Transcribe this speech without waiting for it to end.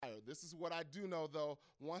This is what I do know, though.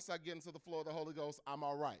 Once I get into the flow of the Holy Ghost, I'm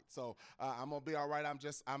all right. So I'm going to be all right.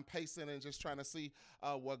 I'm pacing and just trying to see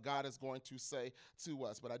what God is going to say to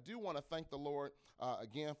us. But I do want to thank the Lord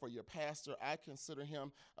again for your pastor. I consider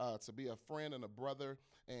him to be a friend and a brother.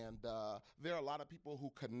 And there are a lot of people who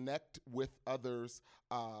connect with others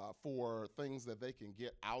for things that they can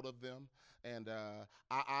get out of them. And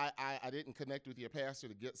I didn't connect with your pastor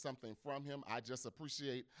to get something from him. I just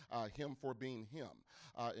appreciate him for being him.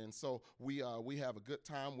 And so we have a good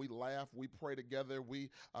time. We laugh. We pray together. We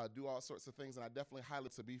do all sorts of things. And I definitely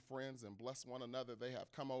highlight to be friends and bless one another. They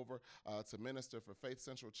have come over to minister for Faith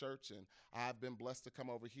Central Church. And I've been blessed to come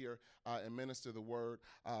over here and minister the word.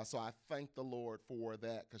 So I thank the Lord for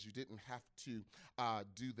that because you didn't have to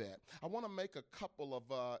do that. I want to make a couple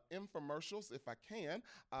of infomercials if I can.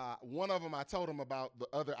 One of them I told him about, the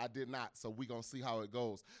other I did not. So we're going to see how it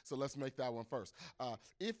goes. So let's make that one first.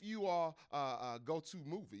 If you all go to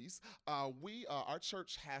movies, our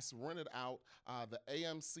church has rented out the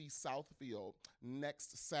AMC Southfield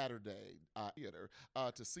next Saturday theater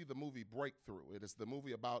to see the movie Breakthrough. It is the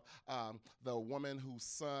movie about the woman whose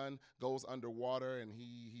son goes underwater and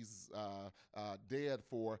he's dead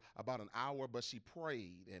for about an hour, but she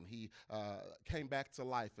prayed and he came back to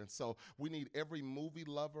life. And so we need every movie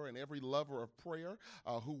lover and every lover of prayer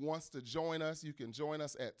who wants to join us. You can join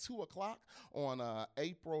us at 2 o'clock on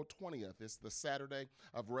April 20th. It's the Saturday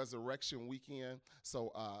of Resurrection Weekend.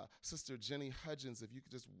 So Sister Jenny Hudgens, if you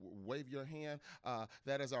could just wave your hand,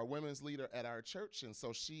 that is our women's leader at our church. And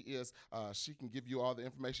so she can give you all the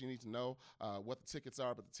information you need to know what the tickets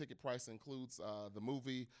are, but the ticket price includes the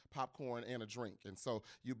movie, popcorn, and a drink. And so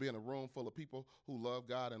you'll be in a room full of people who love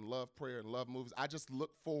God and love prayer and love movies. I just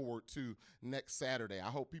look forward to next Saturday. I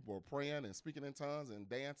hope people are praying and speaking in tongues and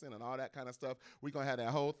dancing and all that kind of stuff. We're going to have that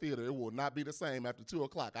whole theater. It will not be the same after 2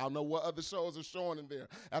 o'clock. I don't know what other shows are showing in there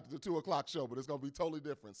after the 2 o'clock show, but it's going to be totally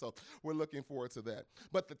different. So we're looking forward to that.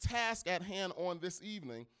 But the task at hand on this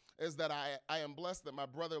evening is that I am blessed that my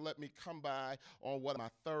brother let me come by on my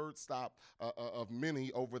third stop of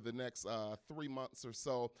many over the next 3 months or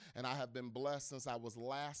so. And I have been blessed since I was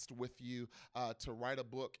last with you to write a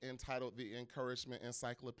book entitled The Encouragement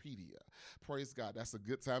Encyclopedia. Praise God. That's a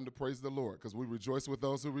good time to praise the Lord because we rejoice with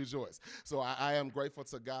those who rejoice. So I am grateful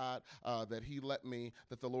to God that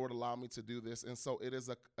the Lord allowed me to do this. And so it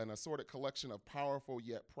is an assorted collection of powerful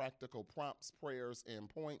yet practical prompts, prayers, and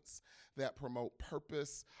points that promote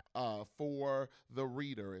purpose for the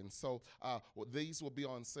reader. And so these will be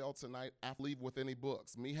on sale tonight after I leave with any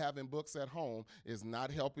books. Me having books at home is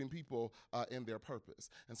not helping people in their purpose.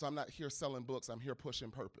 And so I'm not here selling books. I'm here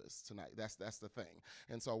pushing purpose tonight. That's the thing.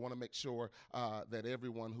 And so I want to make sure that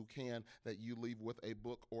everyone who can, that you leave with a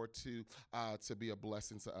book or two to be a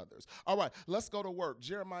blessing to others. All right, let's go to work.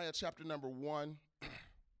 Jeremiah chapter number 1.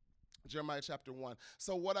 Jeremiah chapter 1.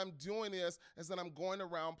 So what I'm doing is that I'm going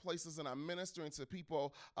around places and I'm ministering to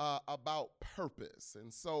people about purpose.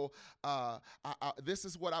 And so this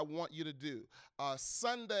is what I want you to do.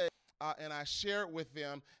 Sunday, and I shared with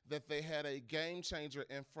them that they had a game changer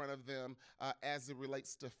in front of them as it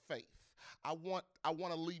relates to faith. I want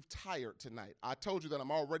to leave tired tonight. I told you that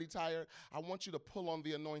I'm already tired. I want you to pull on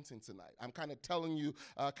the anointing tonight. I'm kind of telling you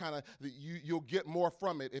that you'll get more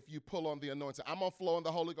from it if you pull on the anointing. I'm going to flow in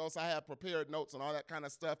the Holy Ghost. I have prepared notes and all that kind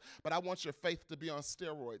of stuff, but I want your faith to be on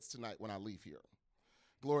steroids tonight when I leave here.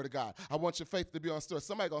 Glory to God. I want your faith to be on steroids.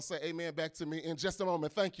 Somebody going to say amen back to me in just a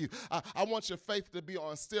moment. Thank you. I want your faith to be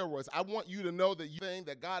on steroids. I want you to know that thing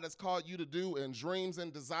that God has called you to do in dreams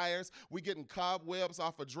and desires. We're getting cobwebs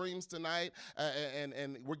off of dreams tonight,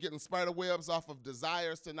 and we're getting spider webs off of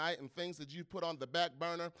desires tonight and things that you put on the back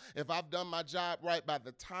burner. If I've done my job right, by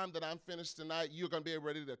the time that I'm finished tonight, you're going to be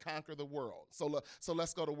ready to conquer the world. So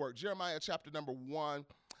let's go to work. Jeremiah chapter number 1.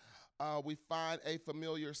 We find a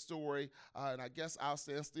familiar story, and I guess I'll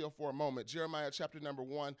stand still for a moment. Jeremiah chapter number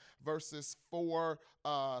 1, verses 4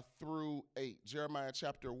 through 8. Jeremiah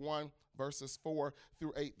chapter 1, verses 4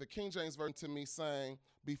 through 8. The King James Version to me saying,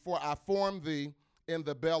 "Before I formed thee in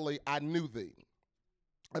the belly, I knew thee.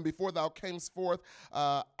 And before thou camest forth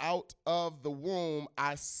out of the womb,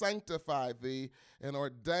 I sanctified thee and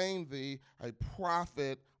ordained thee a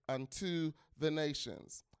prophet unto the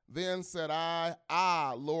nations. Then said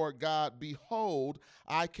I, Lord God, behold,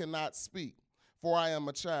 I cannot speak, for I am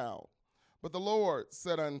a child. But the Lord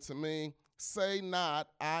said unto me, say not,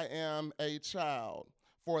 I am a child,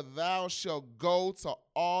 for thou shalt go to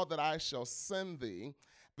all that I shall send thee.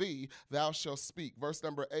 Thou shalt speak." Verse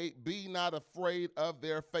number 8, "Be not afraid of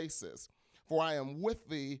their faces, for I am with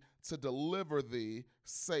thee to deliver thee,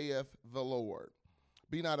 saith the Lord."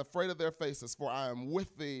 Be not afraid of their faces, for I am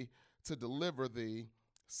with thee to deliver thee,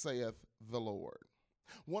 saith the Lord.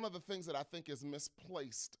 One of the things that I think is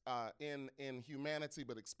misplaced in humanity,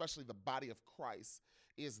 but especially the body of Christ,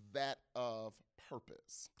 is that of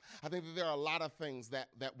purpose. I think that there are a lot of things that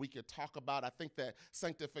we could talk about. I think that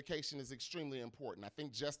sanctification is extremely important. I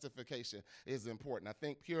think justification is important. I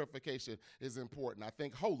think purification is important. I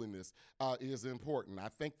think holiness is important. I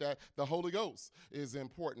think that the Holy Ghost is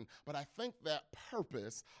important. But I think that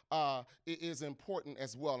purpose is important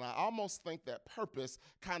as well. And I almost think that purpose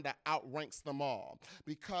kind of outranks them all,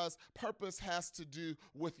 because purpose has to do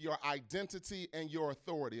with your identity and your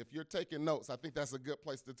authority. If you're taking notes, I think that's a good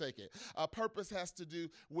place to take it. Purpose has to do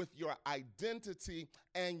with your identity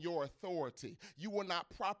and your authority. You will not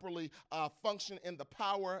properly function in the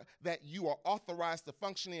power that you are authorized to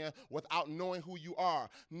function in without knowing who you are.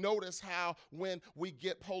 Notice how when we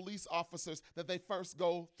get police officers that they first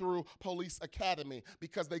go through police academy,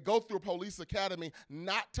 because they go through police academy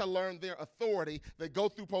not to learn their authority. They go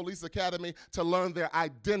through police academy to learn their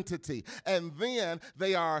identity. And then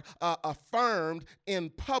they are affirmed in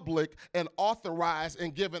public and authorized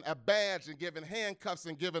and given a badge and given handcuffs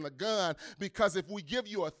and given a gun, because if we give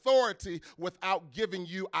you authority without giving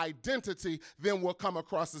you identity, then we'll come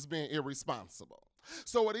across as being irresponsible.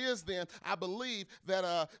 So it is then, I believe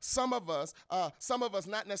that some of us,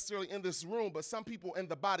 not necessarily in this room, but some people in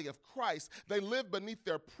the body of Christ, they live beneath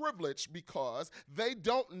their privilege because they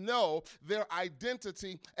don't know their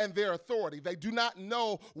identity and their authority. They do not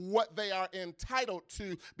know what they are entitled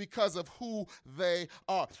to because of who they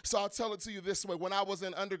are. So I'll tell it to you this way. When I was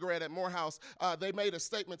in undergrad at Morehouse, they made a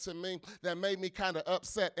statement to me that made me kind of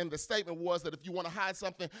upset. And the statement was that if you want to hide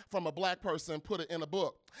something from a black person, put it in a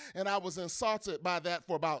book. And I was insulted by that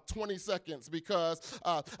for about 20 seconds because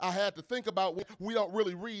I had to think about we don't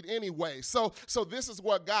really read anyway. So this is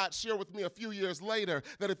what God shared with me a few years later,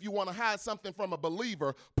 that if you want to hide something from a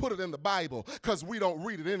believer, put it in the Bible, because we don't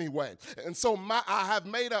read it anyway. And so I have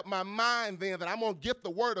made up my mind then that I'm going to get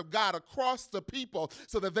the word of God across to people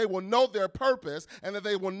so that they will know their purpose and that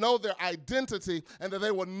they will know their identity and that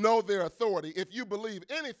they will know their authority. If you believe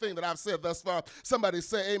anything that I've said thus far, somebody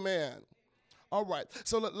say amen. All right,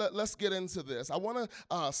 so let's get into this. I want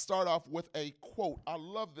to start off with a quote. I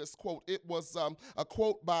love this quote. It was a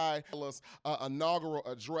quote by Obama's inaugural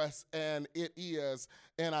address, and it is,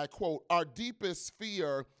 and I quote, "Our deepest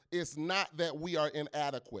fear is not that we are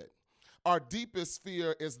inadequate. Our deepest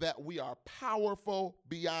fear is that we are powerful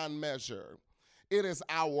beyond measure. It is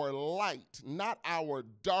our light, not our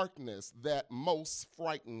darkness, that most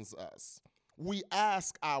frightens us. We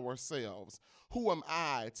ask ourselves, who am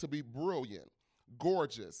I to be brilliant,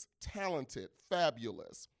 gorgeous, talented,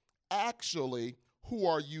 fabulous? Actually, who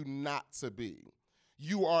are you not to be?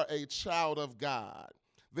 You are a child of God.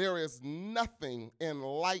 There is nothing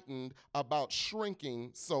enlightened about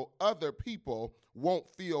shrinking so other people won't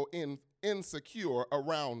feel insecure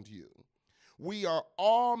around you. We are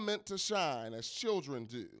all meant to shine as children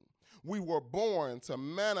do. We were born to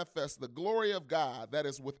manifest the glory of God that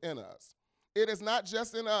is within us. It is not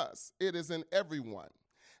just in us, it is in everyone.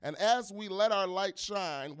 And as we let our light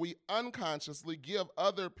shine, we unconsciously give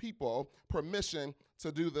other people permission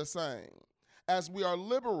to do the same. As we are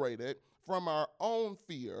liberated from our own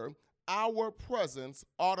fear, our presence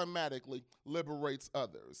automatically liberates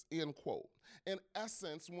others," end quote. In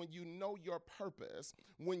essence, when you know your purpose,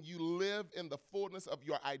 when you live in the fullness of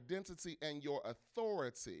your identity and your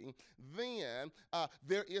authority, then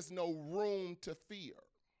there is no room to fear.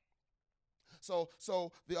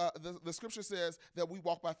 So the scripture says that we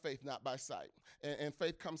walk by faith, not by sight. And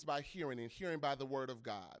faith comes by hearing, and hearing by the word of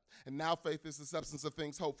God. And now faith is the substance of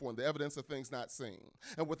things hoped for and the evidence of things not seen.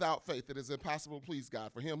 And without faith, it is impossible to please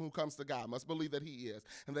God. For him who comes to God must believe that he is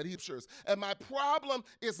and that he assures. And my problem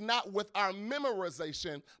is not with our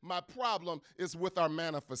memorization. My problem is with our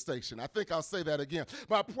manifestation. I think I'll say that again.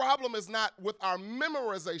 My problem is not with our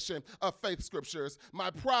memorization of faith scriptures.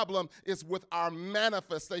 My problem is with our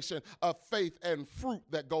manifestation of faith and fruit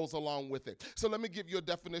that goes along with it. So let me give you a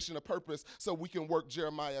definition of purpose so we can work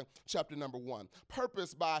Jeremiah chapter number 1.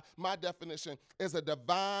 Purpose, by my definition, is a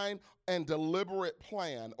divine and deliberate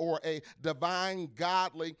plan, or a divine,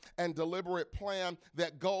 godly, and deliberate plan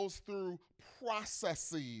that goes through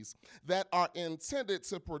processes that are intended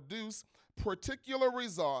to produce particular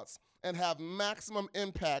results and have maximum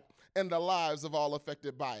impact and the lives of all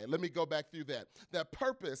affected by it. Let me go back through that. That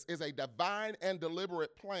purpose is a divine and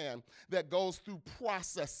deliberate plan that goes through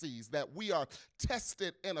processes that we are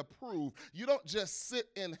tested and approved. You don't just sit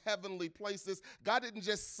in heavenly places. God didn't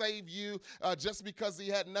just save you just because he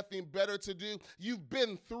had nothing better to do. You've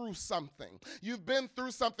been through something. You've been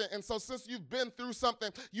through something. And so since you've been through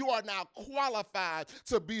something, you are now qualified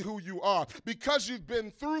to be who you are. Because you've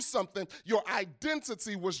been through something, your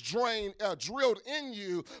identity was drilled in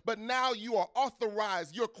you, but now you are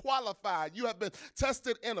authorized. You're qualified. You have been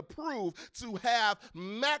tested and approved to have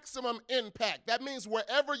maximum impact. That means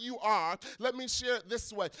wherever you are, let me share it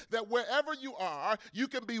this way, that wherever you are, you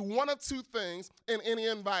can be one of two things in any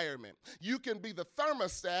environment. You can be the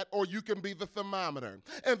thermostat or you can be the thermometer.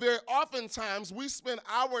 And very oftentimes we spend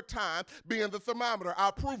our time being the thermometer.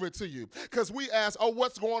 I'll prove it to you. Because we ask, oh,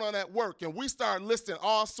 what's going on at work? And we start listing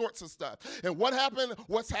all sorts of stuff. And what's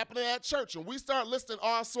happening at church? And we start listing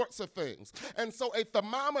all sorts of things. And so a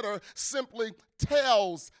thermometer simply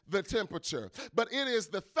tells the temperature, but it is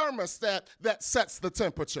the thermostat that sets the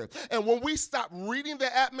temperature. And when we stop reading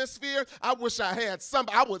the atmosphere, I wish I had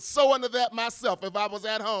I would sew under that myself if I was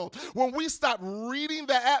at home. When we stop reading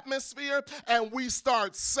the atmosphere and we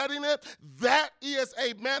start setting it, that is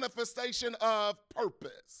a manifestation of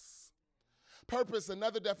purpose. Purpose,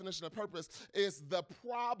 another definition of purpose, is the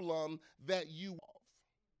problem that you solve.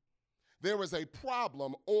 There is a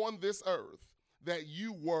problem on this earth that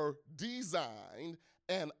you were designed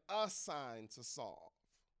and assigned to solve.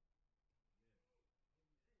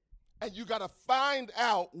 And you got to find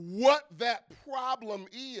out what that problem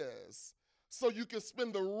is so you can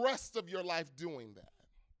spend the rest of your life doing that.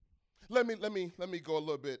 Let me go a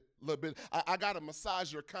little bit. I got to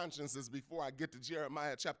massage your consciences before I get to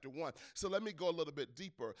Jeremiah chapter 1. So let me go a little bit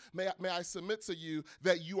deeper. May I submit to you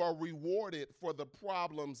that you are rewarded for the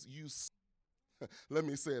problems you solve. Let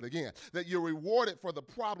me say it again, that you're rewarded for the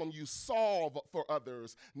problem you solve for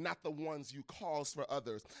others, not the ones you cause for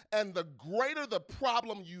others. And the greater the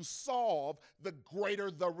problem you solve, the greater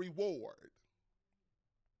the reward.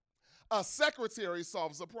 A secretary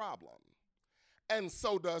solves a problem, and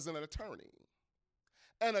so does an attorney.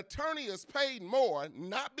 An attorney is paid more,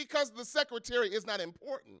 not because the secretary is not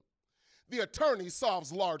important. The attorney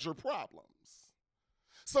solves larger problems.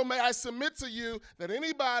 So may I submit to you that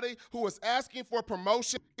anybody who is asking for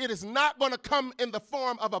promotion, it is not going to come in the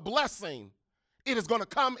form of a blessing. It is going to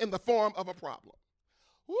come in the form of a problem.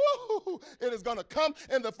 Woo! It is going to come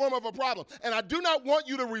in the form of a problem. And I do not want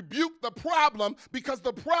you to rebuke the problem because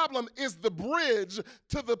the problem is the bridge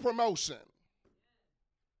to the promotion.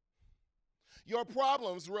 Your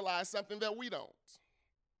problems realize something that we don't.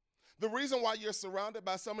 The reason why you're surrounded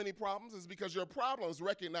by so many problems is because your problems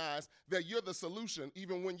recognize that you're the solution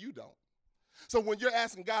even when you don't. So when you're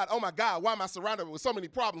asking God, oh my God, why am I surrounded with so many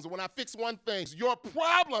problems? And when I fix one thing, your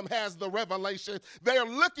problem has the revelation. They are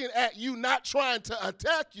looking at you, not trying to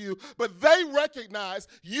attack you, but they recognize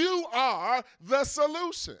you are the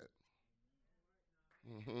solution.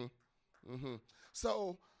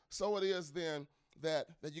 So it is then that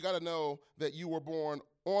you got to know that you were born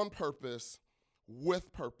on purpose,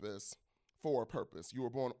 with purpose, for a purpose. You were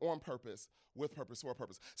born on purpose, with purpose, for a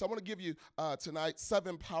purpose. So I want to give you tonight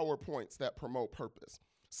 7 PowerPoints that promote purpose.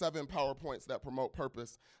 7 PowerPoints that promote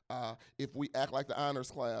purpose. If we act like the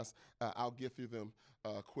honors class, I'll get through them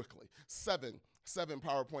quickly. 7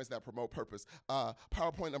 PowerPoints that promote purpose.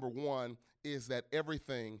 PowerPoint number 1 is that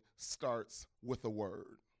everything starts with a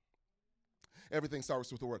word. Everything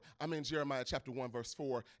starts with a word. I'm in Jeremiah chapter 1, verse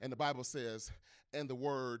 4, and the Bible says, and the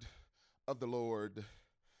word of the Lord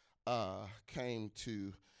came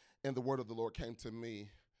to me,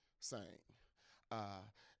 saying,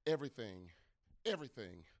 everything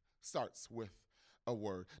starts with a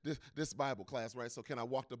word. This Bible class, right? So can I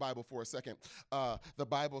walk the Bible for a second? The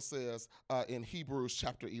Bible says in Hebrews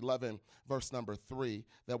chapter 11, verse number 3,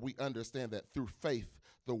 that we understand that through faith,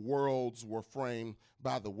 the worlds were framed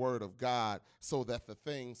by the word of God, so that the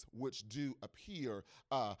things which do appear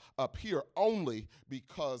only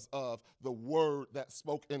because of the word that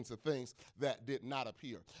spoke into things that did not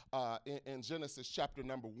appear. In Genesis chapter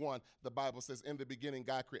number 1, the Bible says, in the beginning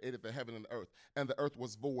God created the heaven and the earth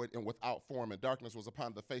was void and without form, and darkness was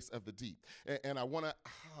upon the face of the deep. And I want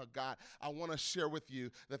to share with you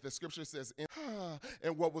that the scripture says,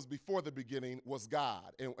 and what was before the beginning was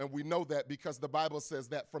God. And we know that because the Bible says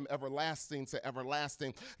that from everlasting to everlasting,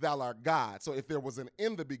 thou art God. So if there was an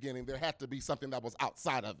in the beginning, there had to be something that was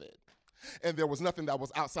outside of it. And there was nothing that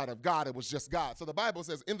was outside of God. It was just God. So the Bible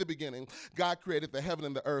says, in the beginning, God created the heaven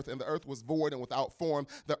and the earth was void and without form.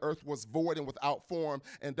 The earth was void and without form,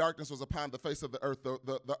 and darkness was upon the face of the earth.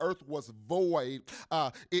 The earth was void.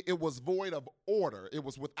 It was void of order. It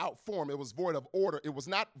was without form. It was void of order. It was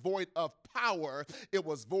not void of power. It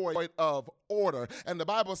was void of order. And the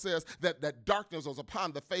Bible says that darkness was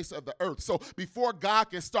upon the face of the earth. So before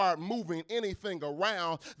God can start moving anything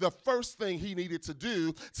around, the first thing he needed to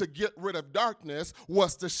do to get rid of darkness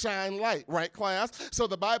was to shine light, right, class? So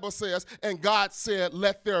the Bible says, and God said,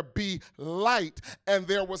 let there be light, and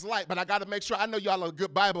there was light. But I got to make sure, I know y'all are a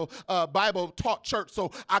good Bible taught church,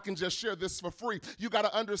 so I can just share this for free. You got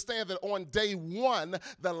to understand that on day one,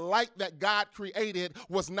 the light that God created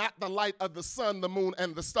was not the light of the sun, the moon,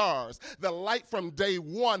 and the stars. The light from day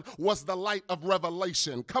one was the light of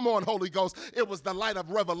revelation. Come on, Holy Ghost. It was the light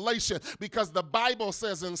of revelation, because the Bible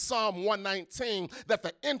says in Psalm 119 that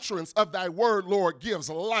the entrance of thy word, Lord, gives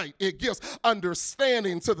light. It gives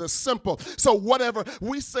understanding to the simple. So whatever,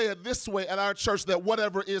 we say it this way at our church, that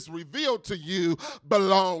whatever is revealed to you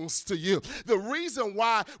belongs to you. The reason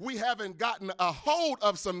why we haven't gotten a hold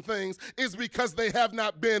of some things is because they have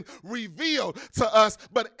not been revealed to us.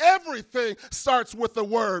 But everything starts with the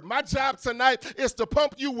word. My job tonight is to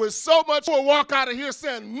pump you with so much we'll walk out of here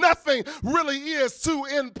saying nothing really is too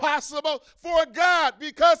impossible for God,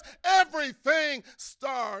 because everything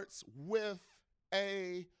starts with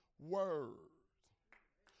a word.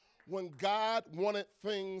 When God wanted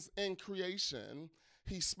things in creation,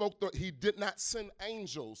 he did not send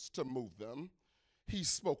angels to move them. He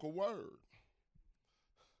spoke a word.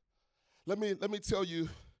 Let me tell you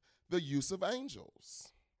the use of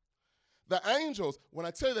angels. The angels, when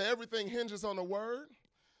I tell you that everything hinges on a word,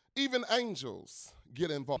 even angels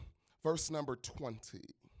get involved. Verse number 20.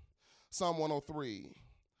 Psalm 103,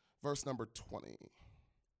 verse number 20.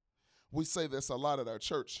 We say this a lot at our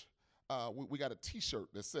church. We got a t-shirt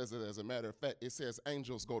that says it. As a matter of fact, it says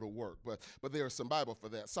angels go to work, but there is some Bible for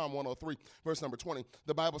that. Psalm 103, verse number 20.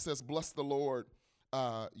 The Bible says, bless the Lord,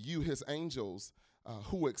 you his angels,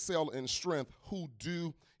 who excel in strength, who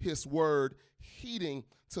do his word, heeding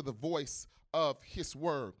to the voice of his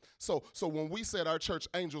word. So when we said our church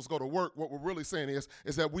angels go to work, what we're really saying is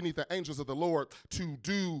that we need the angels of the Lord to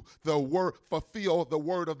do the word, fulfill the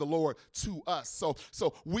word of the Lord to us.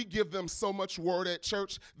 So we give them so much word at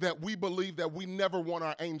church that we believe that we never want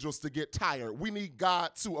our angels to get tired. We need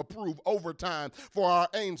God to approve overtime for our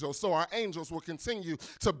angels, so our angels will continue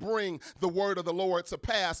to bring the word of the Lord to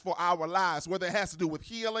pass for our lives, whether it has to do with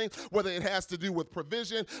healing, whether it has to do with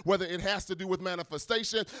provision, whether it has to do with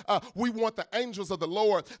manifestation. We want the angels of the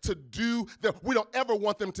Lord to do that. We don't ever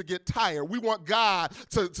want them to get tired. We want God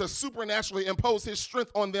to supernaturally impose his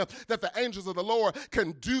strength on them, that the angels of the Lord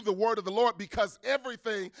can do the word of the Lord, because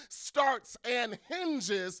everything starts and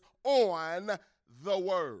hinges on the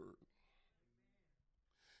word.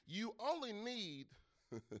 You only need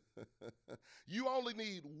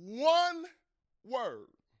one word.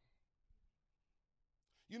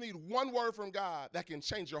 You need one word from God that can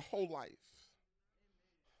change your whole life.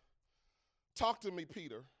 Talk to me,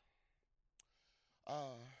 Peter.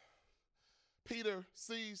 Peter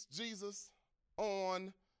sees Jesus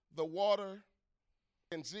on the water,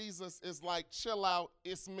 and Jesus is like, chill out,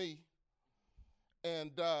 it's me.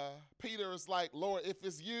 And Peter is like, Lord, if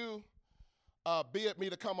it's you, bid me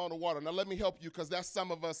to come on the water. Now let me help you, because that's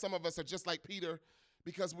some of us. Some of us are just like Peter,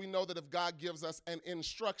 because we know that if God gives us an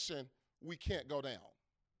instruction, we can't go down.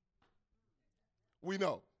 We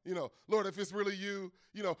know. Lord, if it's really you,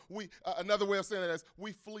 we another way of saying that is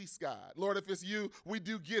we fleece God. Lord, if it's you, we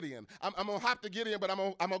do Gideon. I'm going to hop to Gideon, but I'm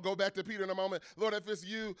going to go back to Peter in a moment. Lord, if it's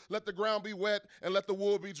you, let the ground be wet and let the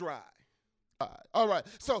wool be dry. All right.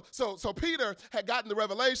 So Peter had gotten the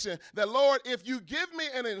revelation that, Lord, if you give me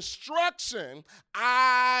an instruction,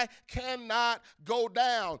 I cannot go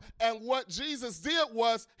down. And what Jesus did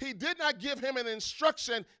was, he did not give him an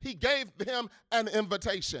instruction. He gave him an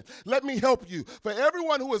invitation. Let me help you. For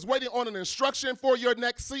everyone who is waiting on an instruction for your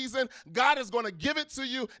next season, God is going to give it to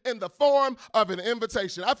you in the form of an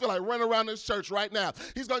invitation. I feel like running around this church right now.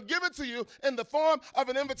 He's going to give it to you in the form of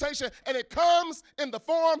an invitation, and it comes in the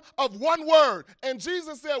form of one word. And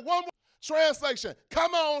Jesus said one word. Translation,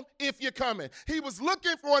 come on if you're coming. He was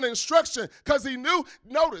looking for an instruction because he knew.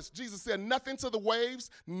 Notice, Jesus said nothing to the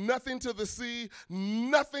waves, nothing to the sea,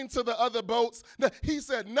 nothing to the other boats. He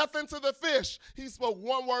said nothing to the fish. He spoke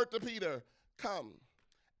one word to Peter, come.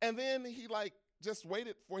 And then he just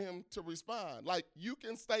waited for him to respond. Like, you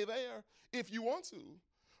can stay there if you want to,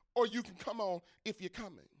 or you can come on if you're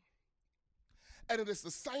coming. And it is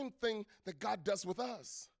the same thing that God does with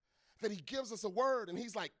us. That he gives us a word and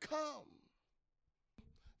he's like, come.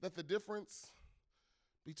 that the difference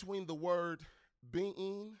between the word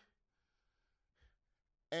being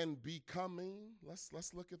and becoming,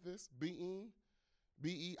 let's look at this. Being,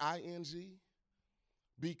 B-E-I-N-G,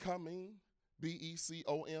 becoming,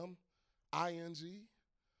 B-E-C-O-M-I-N-G.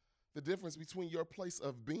 The difference between your place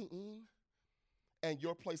of being and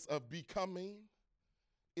your place of becoming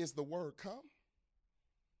is the word come.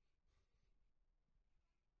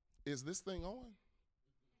 Is this thing on?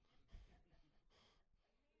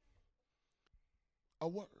 A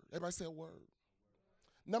word. Everybody say a word.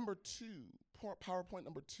 Number 2, PowerPoint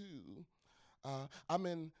number 2. I'm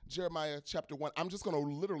in Jeremiah chapter 1. I'm just going to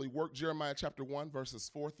literally work Jeremiah chapter 1, verses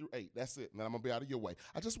 4 through 8. That's it. And then I'm going to be out of your way.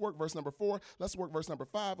 I just worked verse number 4. Let's work verse number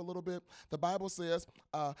 5 a little bit. The Bible says,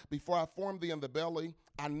 before I formed thee in the belly,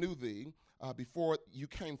 I knew thee. Before you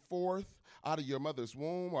came forth out of your mother's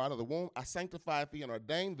womb or out of the womb, I sanctified thee and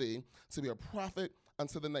ordained thee to be a prophet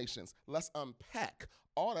unto the nations. Let's unpack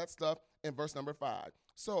all that stuff in verse number 5.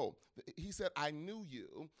 So he said, I knew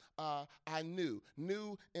you. I knew.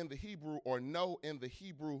 Knew in the Hebrew, or know in the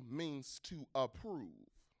Hebrew, means to approve.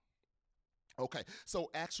 Okay,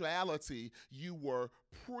 so actuality, you were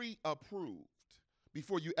pre-approved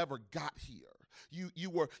before you ever got here.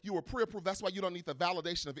 You were pre-approved. That's why you don't need the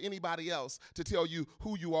validation of anybody else to tell you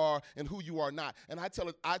who you are and who you are not. And I tell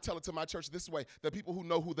it to my church this way: the people who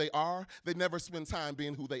know who they are, they never spend time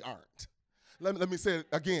being who they aren't. Let me say it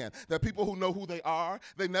again. The people who know who they are,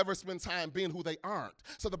 they never spend time being who they aren't.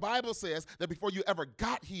 So the Bible says that before you ever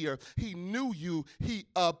got here, he knew you, he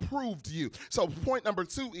approved you. So point number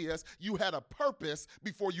 2 is you had a purpose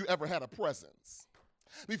before you ever had a presence.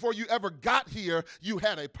 Before you ever got here, you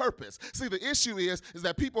had a purpose. See, the issue is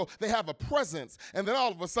that people, they have a presence, and then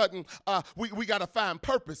all of a sudden, we got to find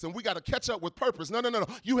purpose, and we got to catch up with purpose. No.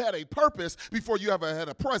 You had a purpose before you ever had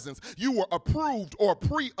a presence. You were approved or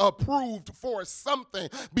pre-approved for something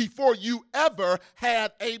before you ever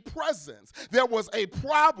had a presence. There was a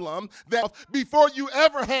problem that before you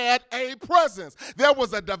ever had a presence. There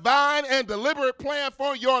was a divine and deliberate plan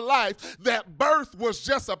for your life that birth was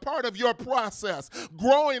just a part of your process.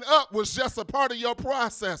 Growing up was just a part of your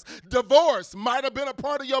process. Divorce might have been a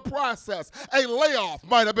part of your process. A layoff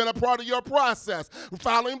might have been a part of your process.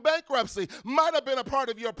 Filing bankruptcy might have been a part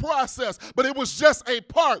of your process, but it was just a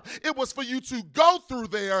part. It was for you to go through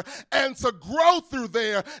there and to grow through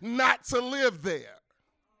there, not to live there.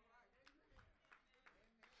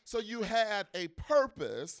 So you had a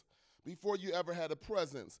purpose before you ever had a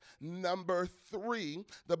presence. Number 3,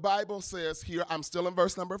 the Bible says here, I'm still in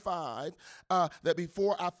verse number 5, that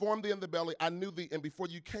before I formed thee in the belly, I knew thee, and before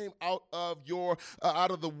you came out of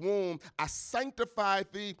the womb, I sanctified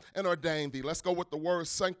thee and ordained thee. Let's go with the word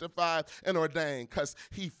sanctified and ordained, because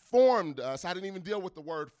he formed us. I didn't even deal with the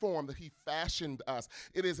word form, that he fashioned us.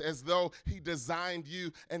 It is as though he designed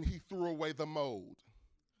you and he threw away the mold.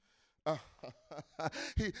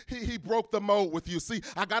 He broke the mold with you. See,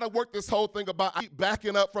 I got to work this whole thing about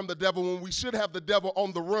backing up from the devil when we should have the devil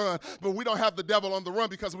on the run, but we don't have the devil on the run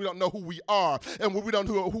because we don't know who we are. And when we don't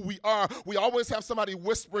know who we are, we always have somebody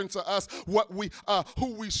whispering to us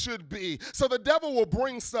who we should be. So the devil will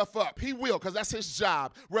bring stuff up. He will, because that's his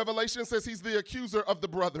job. Revelation says he's the accuser of the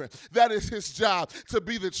brethren. That is his job, to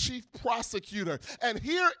be the chief prosecutor. And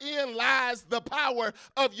herein lies the power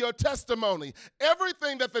of your testimony.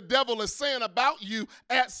 Everything that the devil is saying about you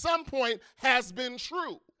at some point has been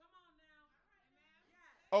true.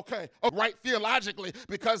 Okay, right theologically,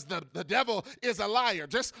 because the devil is a liar.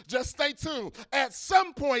 Just stay tuned. At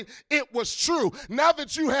some point, it was true. Now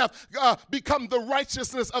that you have become the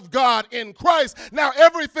righteousness of God in Christ, now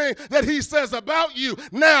everything that he says about you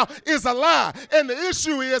now is a lie. And the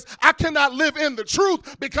issue is, I cannot live in the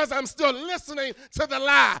truth because I'm still listening to the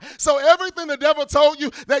lie. So everything the devil told you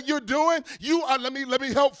that you're doing, you are, let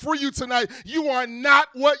me help free you tonight. You are not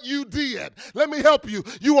what you did. Let me help you.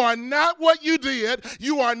 You are not what you did.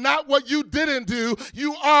 You are not what you didn't do.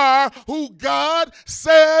 You are who God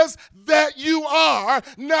says that you are.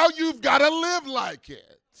 Now you've got to live like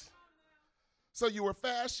it. So you were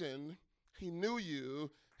fashioned. He knew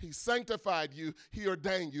you. He sanctified you. He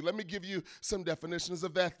ordained you. Let me give you some definitions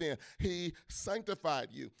of that then. He sanctified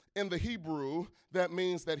you. In the Hebrew, that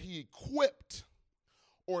means that he equipped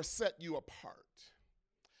or set you apart.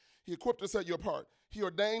 He equipped or set you apart. He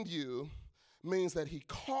ordained you means that he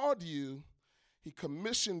called you, he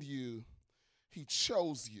commissioned you, he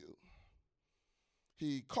chose you.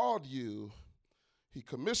 He called you, he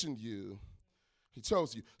commissioned you, he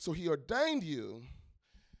chose you. So he ordained you,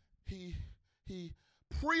 he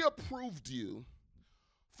pre-approved you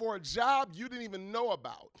for a job you didn't even know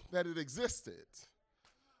about, that it existed.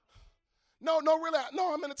 No, really,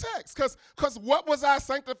 no, I'm in the text. Because what was I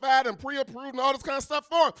sanctified and pre-approved and all this kind of stuff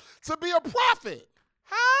for? To be a prophet.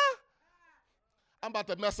 Huh? I'm about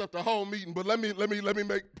to mess up the whole meeting, but let me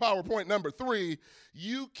make PowerPoint number 3.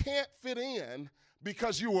 You can't fit in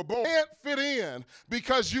because you were born. You can't fit in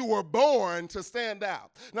because you were born to stand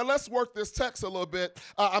out. Now let's work this text a little bit.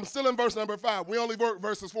 I'm still in verse number 5. We only work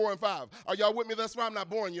verses 4 and 5. Are y'all with me thus far? I'm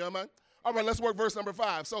not boring you, am I? All right, let's work verse number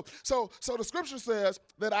 5. So the scripture says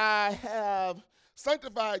that I have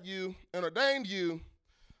sanctified you and ordained you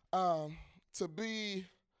to be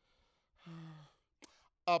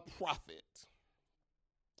a prophet.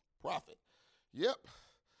 Prophet. Yep.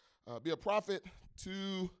 Be a prophet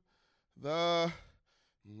to the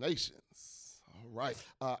nations. All right.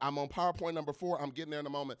 I'm on PowerPoint number 4. I'm getting there in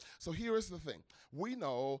a moment. So here is the thing. We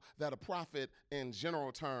know that a prophet in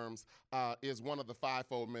general terms is one of the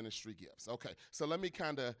fivefold ministry gifts. Okay. So let me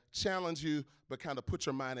kind of challenge you, but kind of put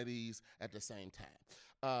your mind at ease at the same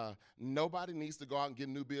time. Nobody needs to go out and get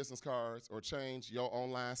new business cards or change your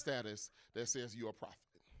online status that says you're a prophet.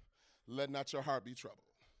 Let not your heart be troubled.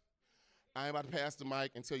 I ain't about to pass the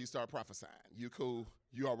mic until you start prophesying. You cool.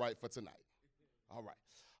 You all right for tonight. All right.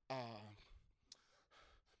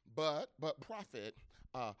 But prophet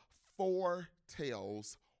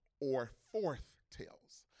foretells or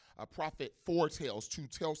forthtells. A prophet foretells, to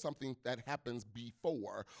tell something that happens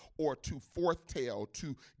before, or to forthtell,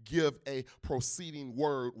 to give a proceeding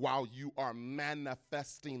word while you are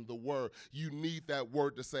manifesting the word. You need that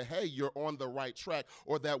word to say, hey, you're on the right track,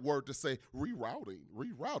 or that word to say,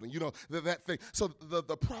 rerouting, you know, that thing. So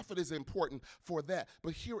the prophet is important for that.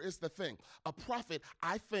 But here is the thing. A prophet,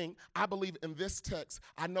 I believe in this text,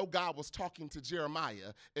 I know God was talking to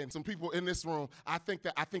Jeremiah and some people in this room. I think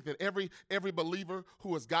that every believer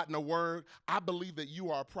who has gotten a word, I believe that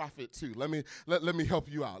you are a prophet too. Let me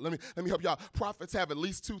help you out. Let me help you out. Prophets have at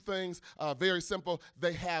least 2 things. Very simple.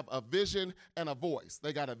 They have a vision and a voice.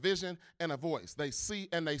 They got a vision and a voice. They see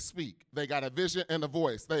and they speak. They got a vision and a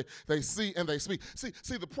voice. They see and they speak.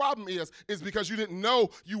 See, the problem is because you didn't know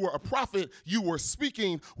you were a prophet, you were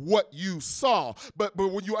speaking what you saw. But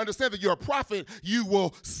when you understand that you're a prophet, you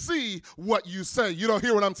will see what you say. You don't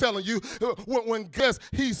hear what I'm telling you. When God,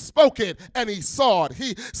 he spoke it and he saw it.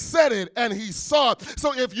 He said it and he saw it.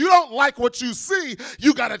 So if you don't like what you see,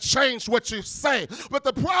 you got to change what you say. But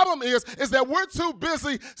the problem is that we're too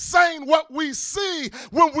busy saying what we see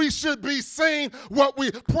when we should be saying what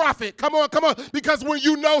we prophet. Come on. Because when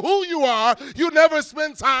you know who you are, you never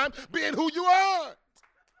spend time being who you are.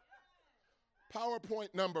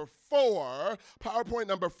 PowerPoint number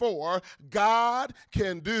 4, God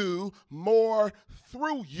can do more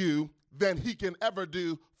through you than he can ever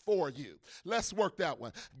do for you. Let's work that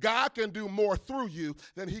one. God can do more through you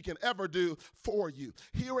than he can ever do for you.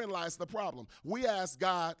 Herein lies the problem. We ask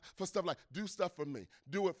God for stuff like, do stuff for me.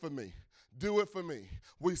 Do it for me. Do it for me.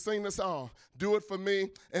 We sing the song, do it for me,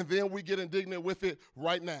 and then we get indignant with it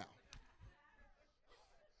right now.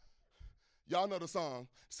 Y'all know the song.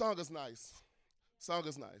 Song is nice.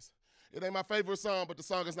 It ain't my favorite song, but the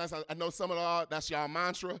song is nice. I know some of y'all, that's y'all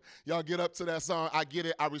mantra. Y'all get up to that song. I get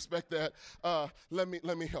it. I respect that. Let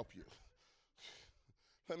me help you.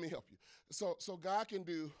 So God can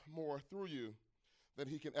do more through you than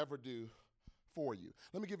he can ever do for you.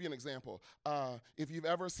 Let me give you an example. If you've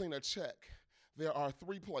ever seen a check, there are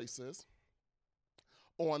 3 places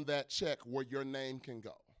on that check where your name can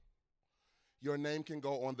go. Your name can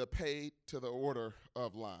go on the paid to the order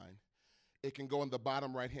of line. It can go in the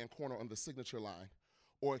bottom right-hand corner on the signature line,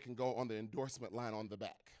 or it can go on the endorsement line on the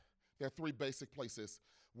back. There are 3 basic places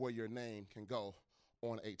where your name can go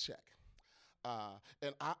on a check.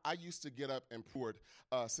 And I used to get up and pray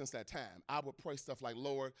since that time. I would pray stuff like,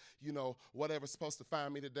 Lord, you know, whatever's supposed to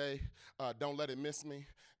find me today, don't let it miss me.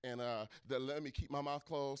 And let me keep my mouth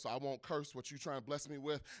closed so I won't curse what you're trying to bless me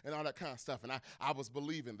with and all that kind of stuff. And I was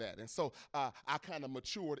believing that. And so I kind of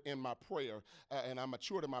matured in my prayer. And I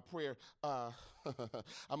matured in my prayer. That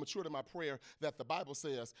the Bible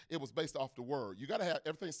says it was based off the word. You got to have,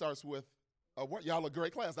 everything starts with what? Y'all a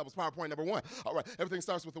great class. That was PowerPoint number 1. All right. Everything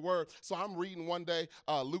starts with the word. So I'm reading one day,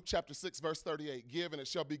 Luke chapter 6, verse 38. Give, and it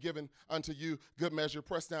shall be given unto you. Good measure,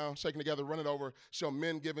 pressed down, shaken together, run it over. Shall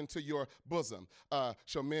men give into your bosom?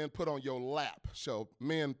 Shall men put on your lap? Shall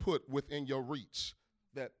men put within your reach?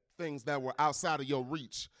 That things that were outside of your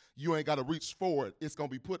reach, you ain't got to reach for it. It's going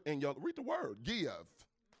to be put in your, read the word, give.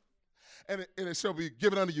 And it shall be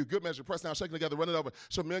given unto you, good measure, pressed down, shaken together, run it over,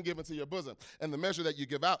 shall men give into your bosom. And the measure that you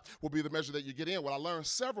give out will be the measure that you get in. Well, I learned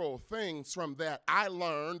several things from that. I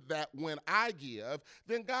learned that when I give,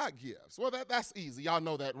 then God gives. Well, that's easy. Y'all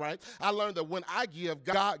know that, right? I learned that when I give,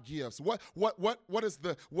 God gives. What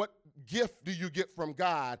gift do you get from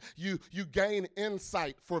God? You gain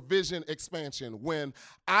insight for vision expansion. When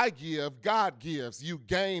I give, God gives. You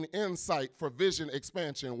gain insight for vision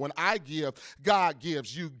expansion. When I give, God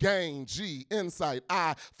gives. You gain G, insight.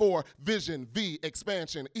 I for vision, V,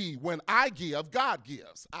 expansion, E. When I give, God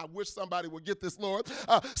gives. I wish somebody would get this, Lord.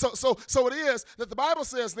 So it is that the Bible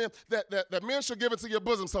says then that men should give it to your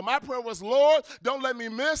bosom. So my prayer was, Lord, don't let me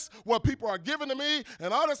miss what people are giving to me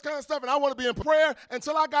and all this kind of stuff. And I want to be in prayer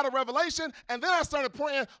until I got a revelation. And then I started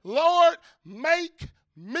praying, Lord, make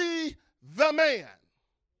me the man.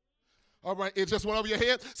 All right, it just went over your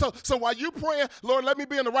head. So while you praying, Lord, let me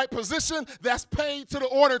be in the right position, that's paid to the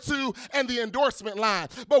order to and the endorsement line.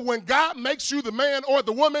 But when God makes you the man or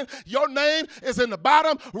the woman, your name is in the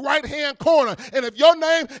bottom right-hand corner. And if your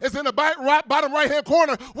name is in the bottom right-hand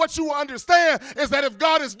corner, what you will understand is that if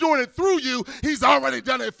God is doing it through you, he's already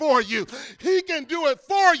done it for you. He can do it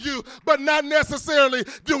for you, but not necessarily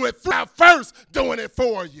do it through first doing it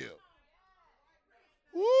for you.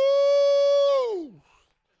 Woo!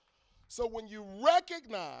 So when you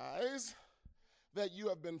recognize that you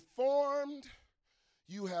have been formed,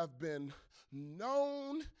 you have been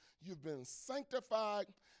known, you've been sanctified,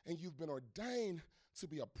 and you've been ordained to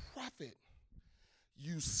be a prophet,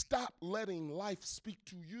 you stop letting life speak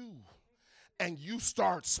to you, and you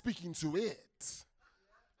start speaking to it.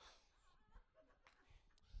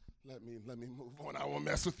 Let me move on. I won't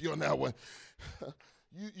mess with you on that one.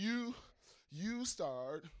 You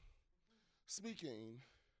start speaking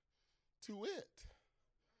to it.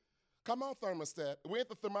 Come on, thermostat. We ain't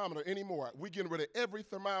the thermometer anymore. We're getting rid of every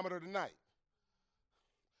thermometer tonight.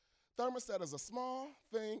 Thermostat is a small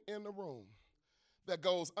thing in the room that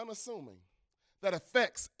goes unassuming, that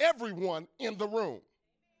affects everyone in the room.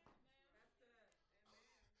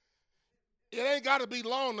 It ain't got to be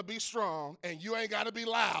long to be strong, and you ain't got to be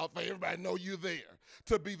loud for everybody to know you're there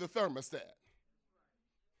to be the thermostat.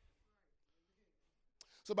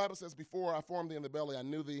 So the Bible says, before I formed thee in the belly, I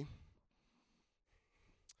knew thee.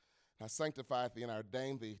 I sanctified thee and I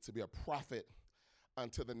ordained thee to be a prophet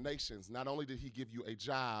unto the nations. Not only did he give you a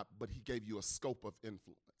job, but he gave you a scope of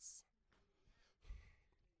influence.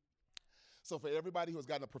 So for everybody who has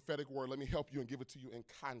gotten a prophetic word, let me help you and give it to you in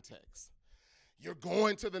context. You're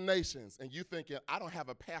going to the nations and you thinking, I don't have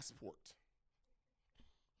a passport.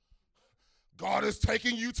 God is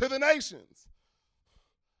taking you to the nations.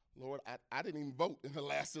 Lord, I didn't even vote in the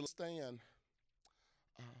last stand.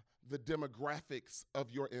 The demographics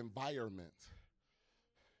of your environment.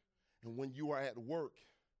 And when you are at work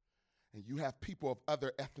and you have people of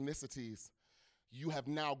other ethnicities, you have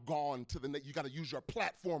now gone to you got to use your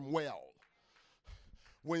platform well.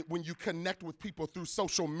 When you connect with people through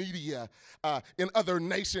social media in other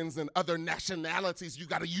nations and other nationalities, you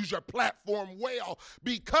got to use your platform well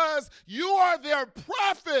because you are their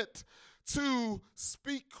prophet to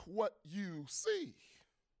speak what you see.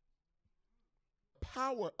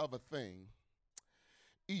 Power of a thing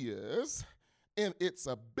is in its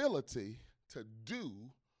ability to do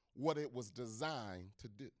what it was designed to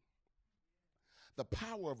do. The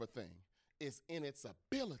power of a thing is in its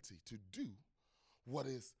ability to do what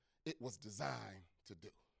it was designed to do.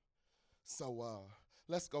 So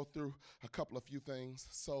let's go through a few things.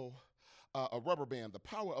 So a rubber band, the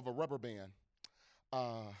power of a rubber band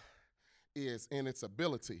is in its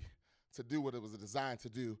ability to do what it was designed to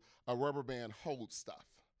do. A rubber band holds stuff.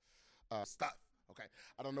 Okay.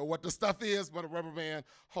 I don't know what the stuff is, but a rubber band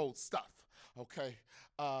holds stuff. Okay.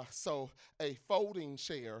 So a folding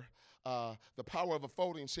chair, the power of a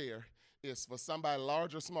folding chair is for somebody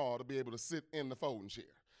large or small to be able to sit in the folding chair.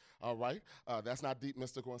 All right. That's not deep,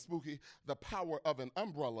 mystical, and spooky. The power of an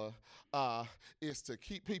umbrella is to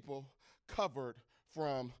keep people covered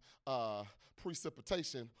from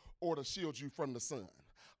precipitation or to shield you from the sun.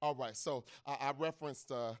 All right, so I referenced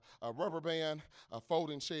a rubber band, a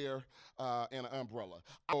folding chair, and an umbrella.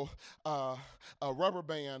 A rubber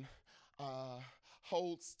band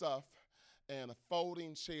holds stuff, and a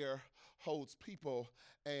folding chair holds people,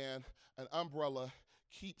 and an umbrella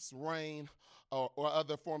keeps rain or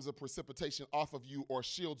other forms of precipitation off of you or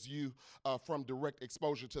shields you from direct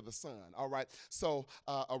exposure to the sun, all right? So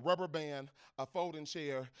a rubber band, a folding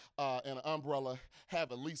chair, and an umbrella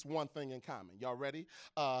have at least one thing in common. Y'all ready?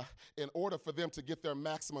 In order for them to get their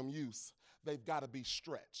maximum use, they've got to be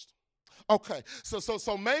stretched. Okay,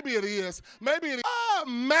 so maybe it is,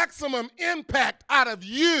 maximum impact out of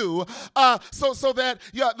you, so that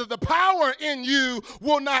the power in you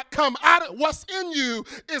will not come out of what's in you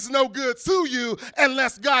is no good to you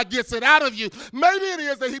unless God gets it out of you. Maybe it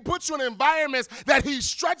is that he puts you in environments that he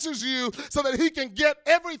stretches you so that he can get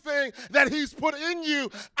everything that he's put in you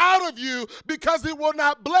out of you, because it will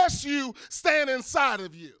not bless you staying inside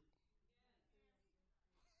of you.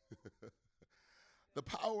 The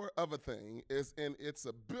power of a thing is in its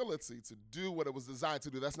ability to do what it was designed to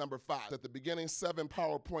do. That's number 5. At the beginning, 7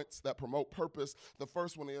 power points that promote purpose. The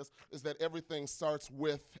first one is that everything starts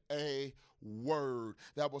with a word.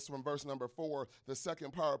 That was from verse number 4. The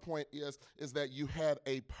second power point is that you had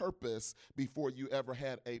a purpose before you ever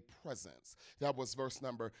had a presence. That was verse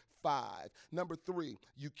number 5. Number 3,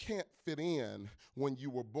 you can't fit in when you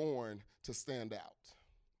were born to stand out.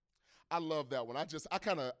 I love that one. I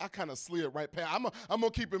kind of slid right past. I'm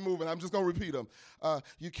gonna keep it moving. I'm just gonna repeat them.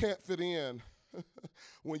 You can't fit in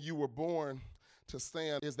when you were born to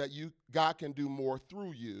stand. Is that God can do more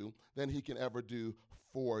through you than he can ever do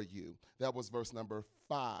for you. That was verse number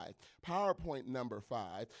 5. PowerPoint number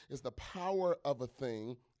 5 is the power of a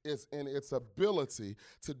thing is in its ability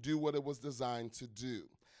to do what it was designed to do.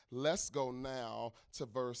 Let's go now to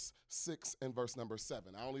verse 6 and verse number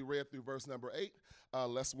 7. I only read through verse number 8.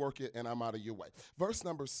 Let's work it, and I'm out of your way. Verse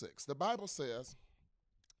number 6, the Bible says,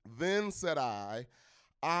 "Then said I,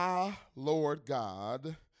 Lord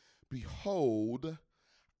God, behold,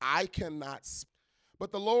 I cannot speak.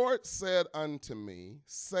 But the Lord said unto me,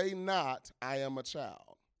 say not, I am a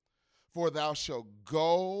child. For thou shalt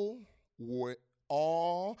go to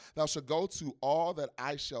all that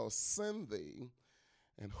I shall send thee,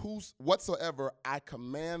 and whatsoever I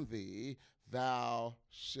command thee, thou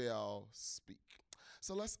shalt speak."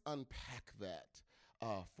 So let's unpack that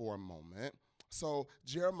for a moment. So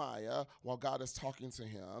Jeremiah, while God is talking to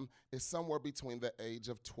him, is somewhere between the age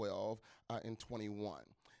of 12 and 21.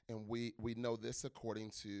 And we know this according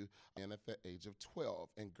to and at the age of 12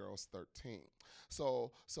 and girls 13.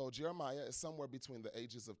 So Jeremiah is somewhere between the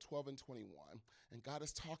ages of 12 and 21, and God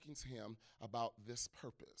is talking to him about this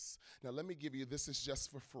purpose. Now let me give you, this is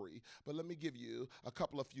just for free, but let me give you a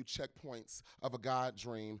couple of few checkpoints of a God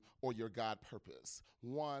dream or your God purpose.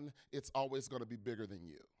 1, it's always going to be bigger than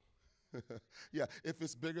you. Yeah, if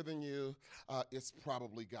it's bigger than you, it's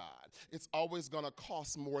probably God. It's always going to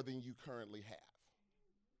cost more than you currently have.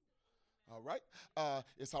 All right?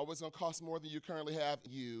 It's always going to cost more than you currently have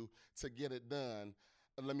you to get it done.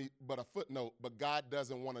 But a footnote, but God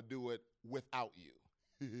doesn't want to do it without you.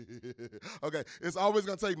 Okay, it's always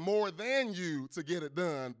going to take more than you to get it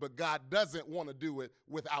done, but God doesn't want to do it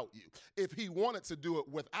without you. If he wanted to do it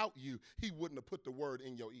without you, he wouldn't have put the word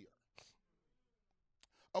in your ear.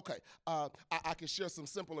 Okay, I can share some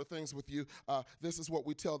simpler things with you. This is what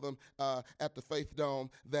we tell them at the Faith Dome,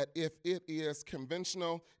 that if it is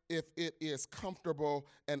conventional, if it is comfortable,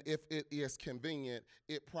 and if it is convenient,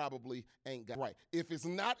 it probably ain't God. Right. If it's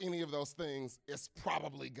not any of those things, it's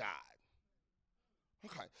probably God.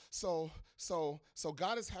 Okay, so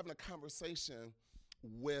God is having a conversation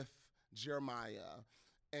with Jeremiah,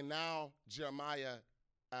 and now Jeremiah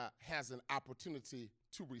has an opportunity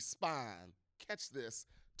to respond. Catch this,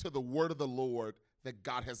 to the word of the Lord that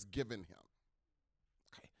God has given him.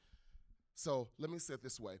 Okay, so let me say it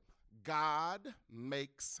this way. God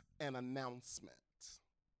makes an announcement.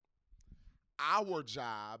 Our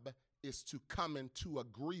job is to come into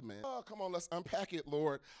agreement. Oh, come on, let's unpack it,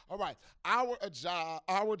 Lord. All right, our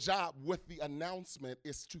job with the announcement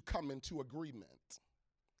is to come into agreement,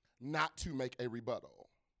 not to make a rebuttal.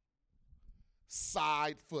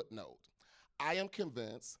 Side footnote. I am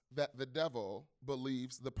convinced that the devil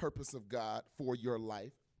believes the purpose of God for your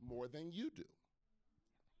life more than you do.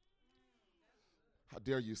 How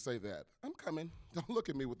dare you say that? I'm coming. Don't look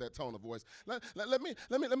at me with that tone of voice. Let me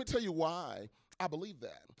tell you why I believe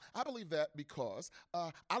that. I believe that because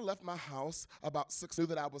I left my house about 6, knew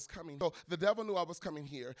that I was coming. So the devil knew I was coming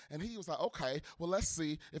here, and he was like, okay, well, let's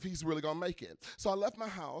see if he's really going to make it. So I left my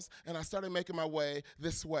house, and I started making my way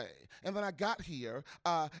this way. And then I got here,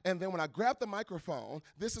 and then when I grabbed the microphone,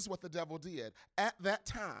 this is what the devil did. At that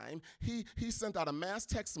time, he sent out a mass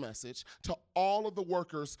text message to all of the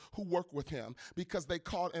workers who work with him because they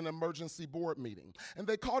called an emergency board meeting. And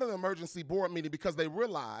they called an emergency board meeting because they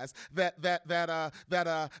realized that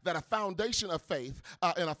a foundation of faith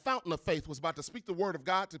and a fountain of faith was about to speak the word of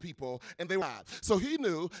God to people, and they were. So he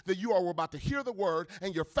knew that you all were about to hear the word,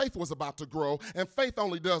 and your faith was about to grow. And faith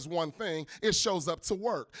only does one thing: it shows up to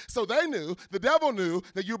work. So they knew, the devil knew,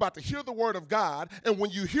 that you're about to hear the word of God, and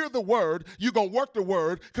when you hear the word, you're gonna work the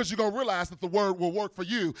word, because you're gonna realize that the word will work for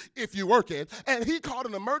you if you work it. And he called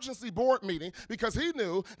an emergency board meeting because he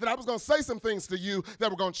knew that I was gonna say some things to you that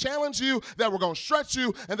were gonna challenge you, that were gonna stretch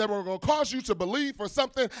you, and that were gonna cause you to believe for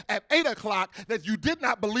something at 8 o'clock that you did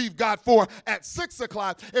not believe God for at 6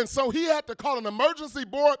 o'clock. And so he had to call an emergency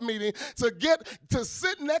board meeting to get to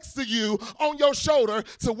sit next to you on your shoulder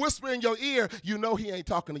to whisper in your ear. You know he ain't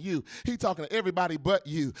talking to you. He talking to everybody but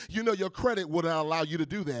you. You know your credit wouldn't allow you to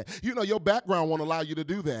do that. You know your background won't allow you to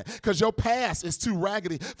do that because your past is too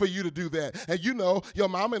raggedy for you to do that. And you know your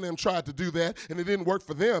mom and them tried to do that and it didn't work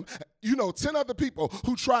for them. You know 10 other people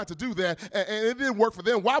who tried to do that and it didn't work for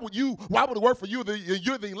them. Why would it work for you?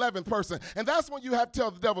 You're the 11th person. And that's when you have to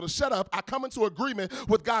tell the devil to shut up. I come into agreement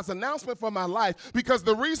with God's announcement for my life, because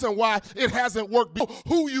the reason why it hasn't worked is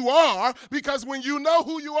who you are, because when you know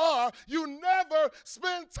who you are, you never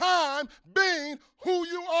spend time being who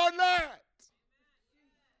you are not.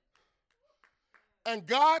 And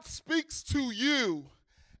God speaks to you,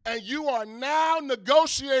 and you are now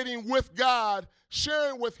negotiating with God,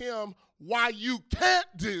 sharing with him why you can't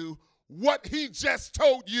do what he just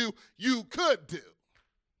told you you could do.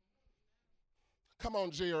 Come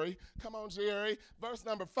on, Jerry. Come on, Jerry. Verse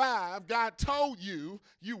number 5, God told you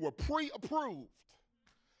you were pre-approved.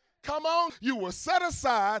 Come on, you were set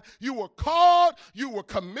aside, you were called, you were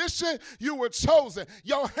commissioned, you were chosen.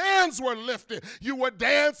 Your hands were lifted, you were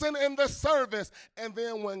dancing in the service. And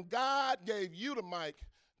then when God gave you the mic,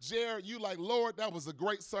 Jerry, you like, Lord, that was a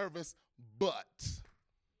great service, but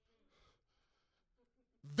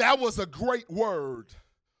that was a great word,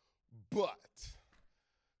 but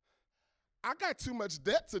I got too much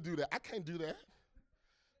debt to do that. I can't do that.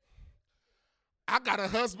 I got a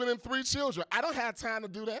husband and 3 children. I don't have time to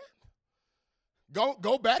do that.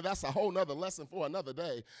 Go back. That's a whole nother lesson for another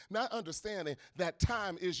day. Not understanding that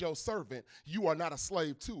time is your servant. You are not a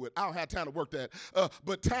slave to it. I don't have time to work that.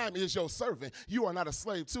 But time is your servant. You are not a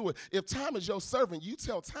slave to it. If time is your servant, you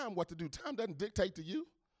tell time what to do. Time doesn't dictate to you.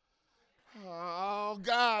 Oh,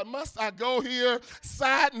 God, must I go here?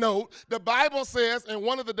 Side note, the Bible says in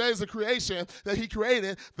one of the days of creation that he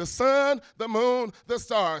created the sun, the moon, the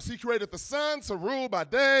stars. He created the sun to rule by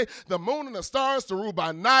day, the moon and the stars to rule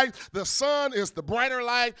by night. The sun is the brighter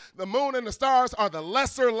light. The moon and the stars are the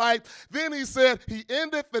lesser light. Then he said he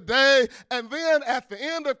ended the day, and then at the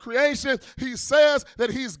end of creation, he says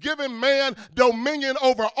that he's given man dominion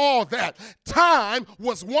over all that. Time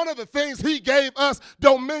was one of the things he gave us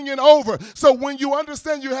dominion over. So when you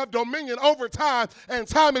understand you have dominion over time and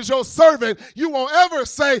time is your servant, you won't ever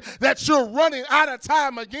say that you're running out of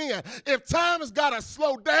time again. If time has got to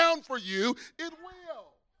slow down for you, it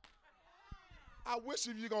will. I wish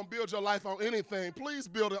if you're going to build your life on anything, please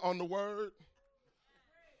build it on the word.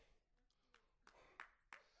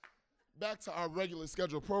 Back to our regularly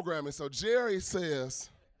scheduled programming. So Jerry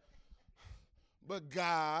says, but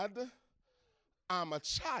God, I'm a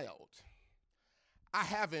child. I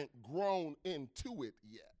haven't grown into it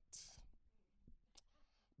yet.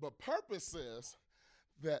 But purpose says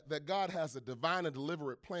that God has a divine and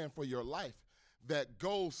deliberate plan for your life that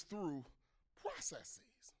goes through processes.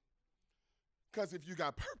 Because if you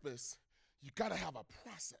got purpose, you got to have a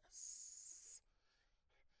process.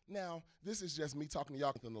 Now, this is just me talking to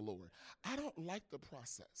y'all in the Lord. I don't like the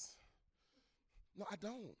process. No, I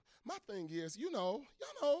don't. My thing is, y'all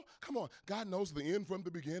know, come on, God knows the end from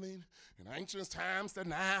the beginning, in ancient times to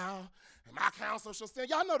now, and my counsel shall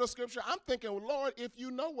stand. Y'all know the scripture. I'm thinking, well, Lord, if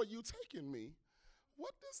you know where you taking me,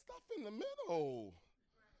 what this stuff in the middle?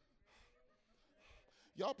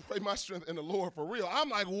 Y'all pray my strength in the Lord for real. I'm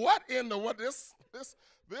like, what this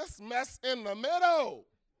mess in the middle?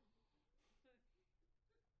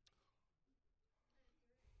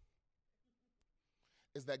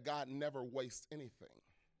 Is that God never wastes anything.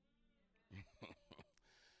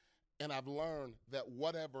 And I've learned that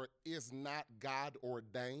whatever is not God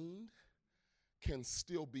ordained can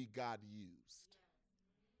still be God used.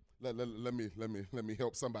 Let me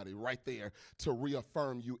help somebody right there to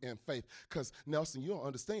reaffirm you in faith. Because, Nelson, you don't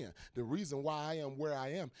understand. The reason why I am where I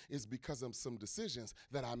am is because of some decisions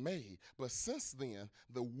that I made. But since then,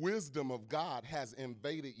 the wisdom of God has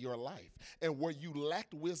invaded your life. And where you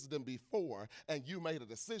lacked wisdom before and you made a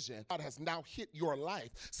decision, God has now hit your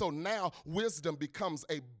life. So now wisdom becomes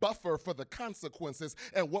a buffer for the consequences.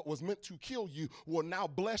 And what was meant to kill you will now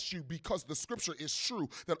bless you, because the scripture is true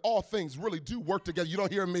that all things really do work together. You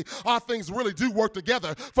don't hear me? All things really do work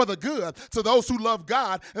together for the good to those who love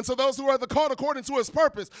God and to those who are the called according to his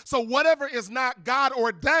purpose. So whatever is not God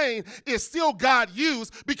ordained is still God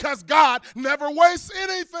used, because God never wastes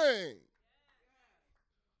anything.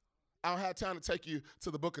 I don't have time to take you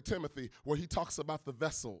to the book of Timothy where he talks about the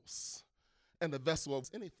vessels and the vessel of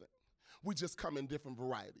anything. We just come in different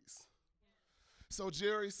varieties. So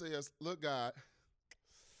Jerry says, look, God,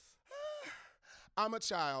 I'm a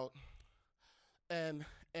child, and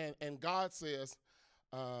God says,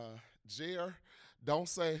 Jer, don't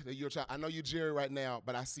say that you're a child. I know you're Jerry right now,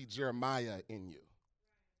 but I see Jeremiah in you.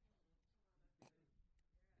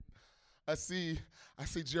 I see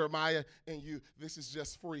Jeremiah in you. This is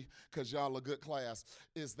just free because y'all a good class.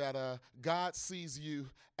 Is that God sees you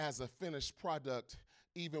as a finished product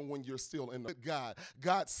even when you're still in the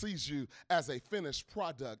God sees you as a finished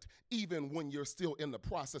product even when you're still in the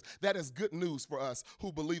process. That is good news for us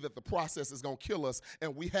who believe that the process is going to kill us,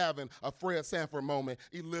 and we having a Fred Sanford moment.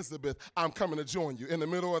 Elizabeth, I'm coming to join you in the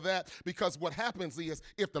middle of that, because what happens is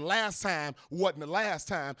if the last time wasn't the last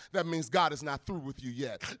time, that means God is not through with you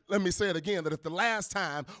yet. Let me say it again, that if the last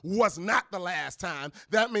time was not the last time,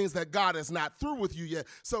 that means that God is not through with you yet.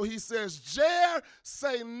 So he says, Jer,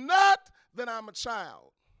 say not that I'm a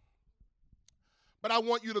child, but I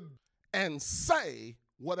want you to and say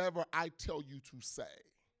whatever I tell you to say,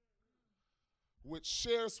 which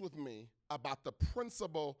shares with me about the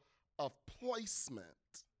principle of placement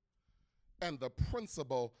and the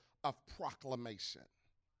principle of proclamation.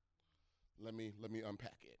 Let me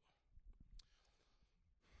unpack it.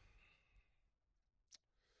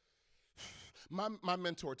 My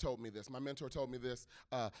mentor told me this.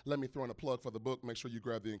 Let me throw in a plug for the book. Make sure you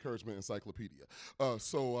grab the Encouragement Encyclopedia.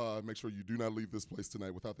 So make sure you do not leave this place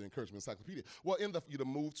tonight without the Encouragement Encyclopedia. Well, you to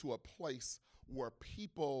move to a place where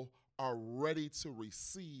people are ready to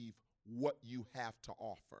receive what you have to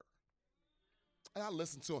offer. And I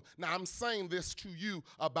listen to him. Now, I'm saying this to you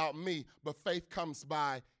about me, but faith comes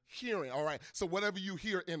by hearing, all right? So whatever you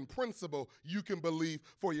hear in principle, you can believe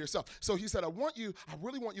for yourself. So he said, I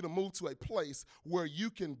really want you to move to a place where you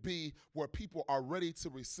can be, where people are ready to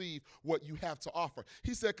receive what you have to offer.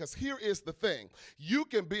 He said, because here is the thing. You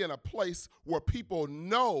can be in a place where people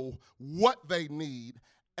know what they need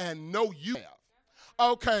and know you have.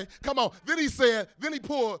 Okay, come on. Then he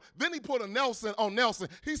pulled a Nelson on Nelson.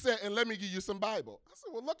 He said, and let me give you some Bible. I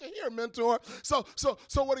said, well, look at here, mentor. So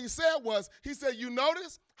what he said was, you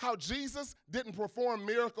notice how Jesus didn't perform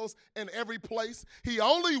miracles in every place? He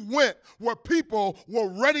only went where people were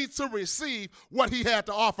ready to receive what he had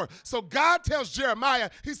to offer. So God tells Jeremiah,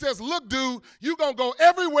 he says, look, dude, you're going to go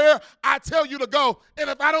everywhere I tell you to go. And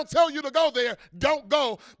if I don't tell you to go there, don't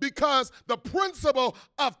go, because the principle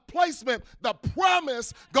of placement, the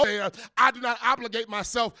promise, go there. I do not obligate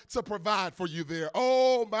myself to provide for you there.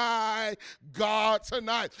 Oh, my God,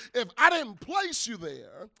 tonight. If I didn't place you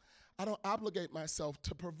there, I don't obligate myself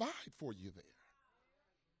to provide for you there.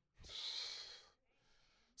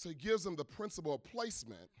 So he gives him the principle of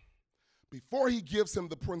placement before he gives him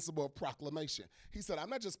the principle of proclamation. He said, I'm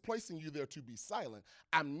not just placing you there to be silent.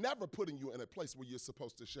 I'm never putting you in a place where you're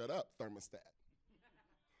supposed to shut up, thermostat.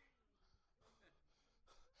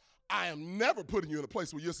 I am never putting you in a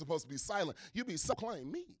place where you're supposed to be silent. You be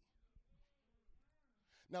claim me.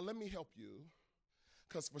 Now let me help you,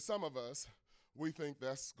 because for some of us, we think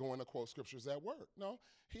that's going to quote scriptures at work. No,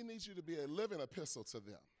 he needs you to be a living epistle to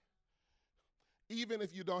them. Even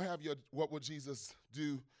if you don't have your What Would Jesus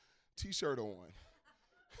Do t-shirt on.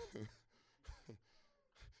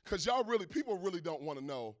 Because people really don't want to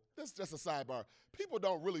know. This is just a sidebar. People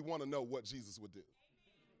don't really want to know what Jesus would do.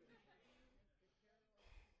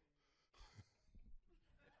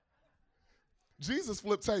 Jesus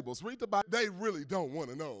flipped tables. Read the Bible. They really don't want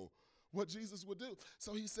to know what Jesus would do.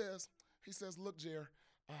 So he says, look, Jer,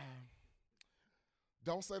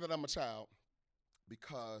 don't say that I'm a child,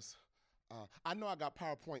 because I know I got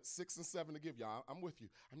PowerPoint 6 and 7 to give y'all. I'm with you.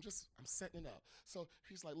 I'm setting it up. So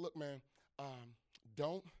he's like, look, man,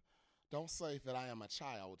 don't say that I am a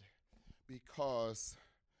child, because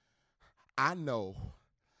I know,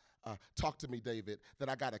 talk to me, David, that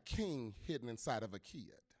I got a king hidden inside of a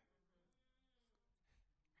kid.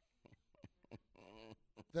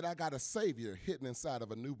 That I got a savior hidden inside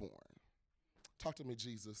of a newborn. Talk to me,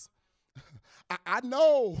 Jesus. I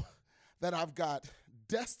know that I've got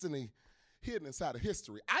destiny hidden inside of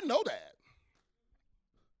history. I know that.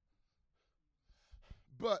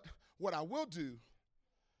 But what I will do,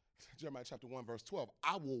 Jeremiah chapter 1, verse 12,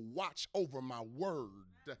 I will watch over my word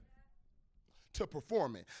to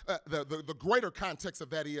perform it. The greater context of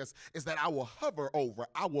that is that I will hover over,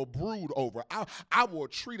 I will brood over, I will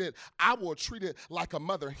treat it like a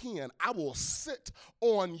mother hen. I will sit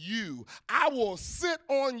on you. I will sit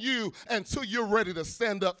on you until you're ready to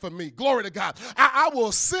stand up for me. Glory to God. I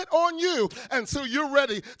will sit on you until you're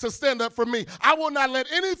ready to stand up for me. I will not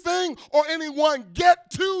let anything or anyone get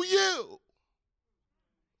to you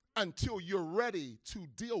until you're ready to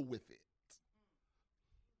deal with it.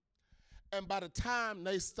 And by the time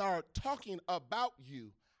they start talking about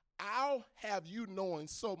you, I'll have you knowing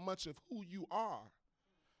so much of who you are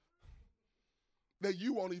that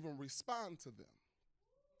you won't even respond to them.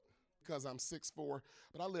 Because I'm 6'4",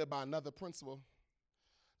 but I live by another principle.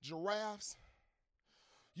 Giraffes,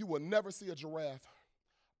 you will never see a giraffe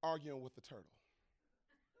arguing with a turtle.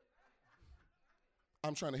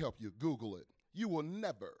 I'm trying to help you. Google it. You will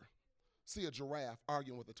never see a giraffe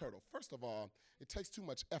arguing with a turtle. First of all, it takes too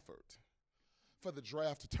much effort for the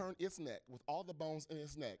giraffe to turn its neck with all the bones in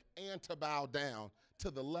its neck and to bow down to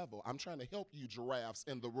the level. I'm trying to help you giraffes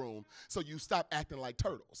in the room so you stop acting like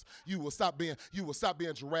turtles. You will stop being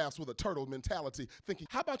giraffes with a turtle mentality, thinking,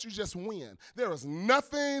 how about you just win? There is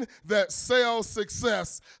nothing that sells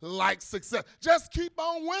success like success. Just keep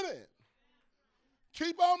on winning.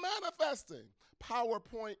 Keep on manifesting.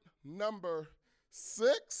 PowerPoint number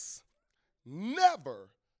 6, never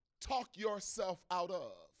talk yourself out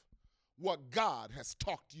of what God has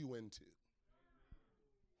talked you into.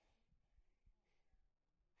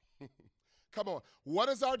 Come on. What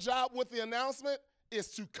is our job with the announcement? Is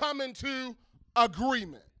to come into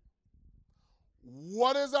agreement.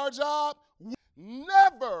 What is our job?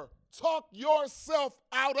 Never talk yourself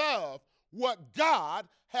out of what God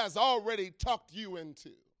has already talked you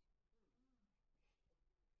into.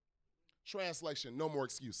 Translation, no more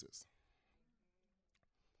excuses.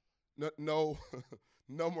 No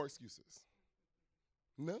more excuses.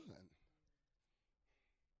 None.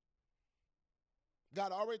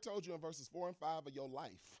 God already told you in verses 4 and 5 of your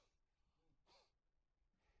life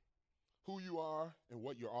who you are and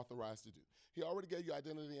what you're authorized to do. He already gave you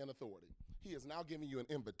identity and authority. He is now giving you an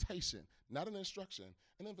invitation, not an instruction,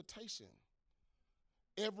 an invitation.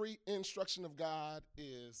 Every instruction of God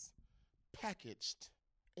is packaged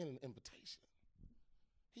in an invitation.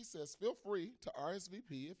 He says, feel free to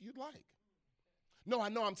RSVP if you'd like. No, I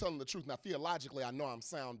know I'm telling the truth. Now, theologically, I know I'm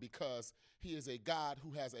sound because he is a God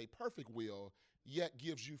who has a perfect will, yet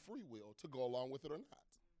gives you free will to go along with it or not.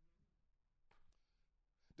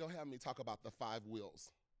 Don't have me talk about the 5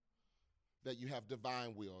 wills. That you have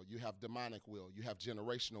divine will, you have demonic will, you have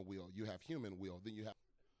generational will, you have human will, then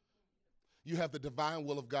you have the divine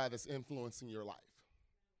will of God that's influencing your life.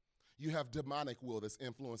 You have demonic will that's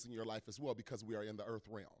influencing your life as well because we are in the earth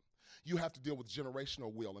realm. You have to deal with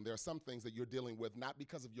generational will, and there are some things that you're dealing with not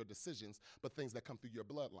because of your decisions, but things that come through your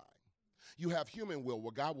bloodline. You have human will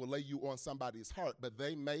where God will lay you on somebody's heart, but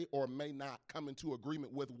they may or may not come into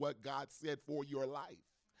agreement with what God said for your life.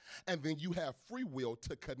 And then you have free will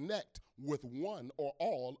to connect with one or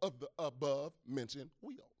all of the above mentioned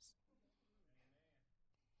wills.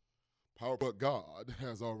 Power, but God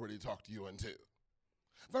has already talked you into.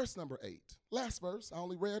 Verse number 8. Last verse. I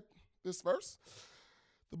only read this verse.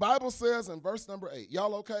 The Bible says in verse number 8.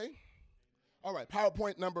 Y'all okay? All right,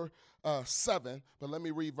 PowerPoint number 7, but let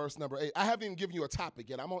me read verse number 8. I haven't even given you a topic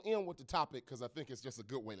yet. I'm going to end with the topic because I think it's just a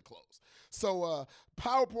good way to close. So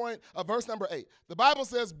PowerPoint, verse number 8. The Bible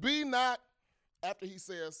says, be not, after he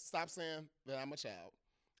says, stop saying that I'm a child.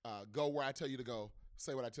 Go where I tell you to go.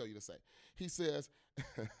 Say what I tell you to say. He says,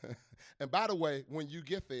 and by the way, when you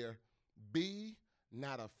get there, be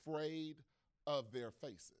not afraid of their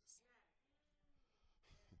faces.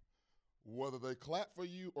 Whether they clap for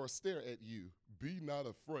you or stare at you, be not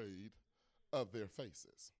afraid of their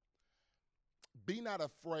faces. Be not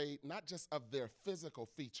afraid, not just of their physical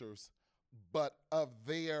features, but of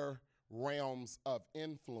their realms of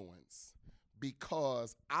influence,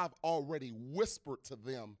 because I've already whispered to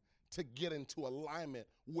them to get into alignment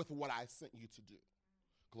with what I sent you to do.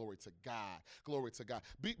 Glory to God. Glory to God.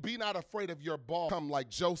 Be not afraid of your boss. Come like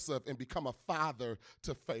Joseph and become a father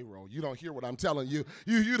to Pharaoh. You don't hear what I'm telling you.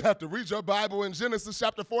 You'd have to read your Bible in Genesis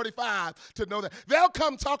chapter 45 to know that. They'll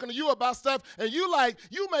come talking to you about stuff and you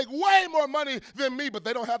make way more money than me, but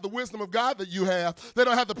they don't have the wisdom of God that you have. They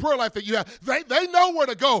don't have the prayer life that you have. They know where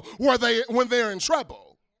to go when they're in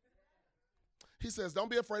trouble. He says, don't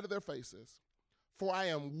be afraid of their faces, for I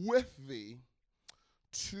am with thee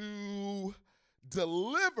to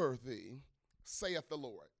deliver thee, saith the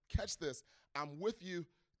Lord. Catch this. I'm with you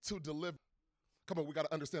to deliver. Come on, we got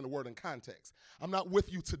to understand the word in context. I'm not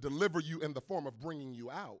with you to deliver you in the form of bringing you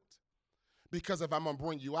out, Because if I'm going to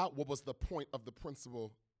bring you out, what was the point of the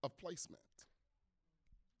principle of placement?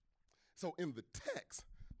 So in the text,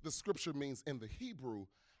 the scripture means in the Hebrew,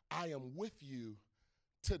 I am with you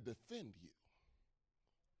to defend you.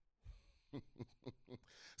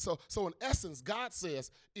 So in essence, God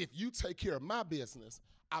says, if you take care of my business,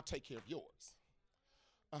 I'll take care of yours.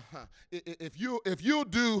 If you'll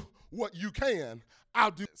do what you can,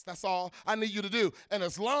 I'll do this. That's all I need you to do. And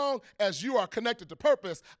as long as you are connected to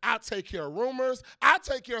purpose, I'll take care of rumors. I'll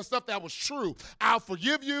take care of stuff that was true. I'll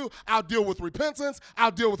forgive you. I'll deal with repentance.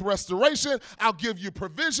 I'll deal with restoration. I'll give you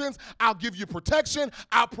provisions. I'll give you protection.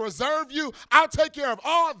 I'll preserve you. I'll take care of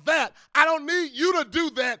all that. I don't need you to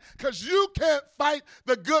do that because you can't fight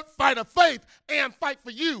the good fight of faith and fight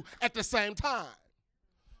for you at the same time.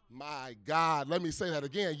 My God, let me say that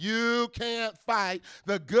again. You can't fight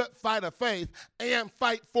the good fight of faith and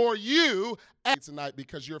fight for you tonight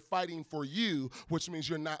because you're fighting for you, which means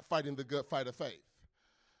you're not fighting the good fight of faith.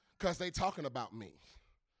 Because they talking about me.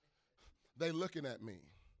 They looking at me.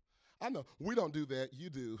 I know, we don't do that. You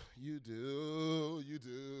do. You do. You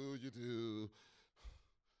do. You do.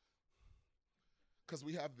 Because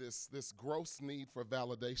we have this gross need for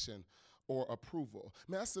validation or approval.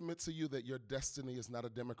 May I submit to you that your destiny is not a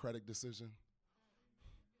democratic decision?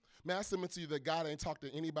 May I submit to you that God ain't talked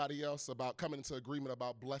to anybody else about coming into agreement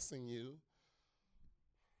about blessing you?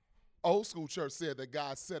 Old school church said that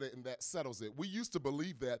God said it and that settles it. We used to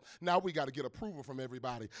believe that. Now we got to get approval from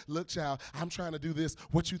everybody. Look, child, I'm trying to do this.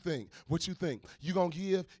 What you think? What you think? You going to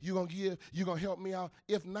give? You going to give? You going to help me out?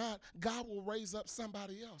 If not, God will raise up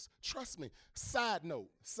somebody else. Trust me. Side note.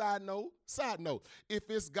 If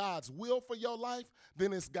it's God's will for your life,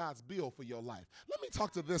 then it's God's bill for your life. Let me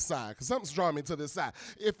talk to this side because something's drawing me to this side.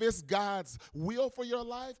 If it's God's will for your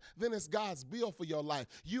life, then it's God's bill for your life.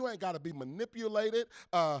 You ain't got to be manipulated,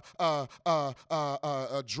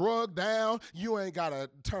 drugged down. You ain't got to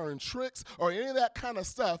turn tricks or any of that kind of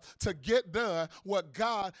stuff to get done what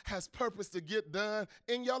God has purposed to get done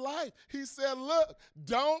in your life. He said, look,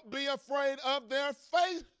 don't be afraid of their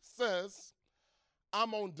faces.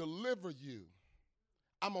 I'm going to deliver you.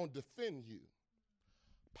 I'm going to defend you.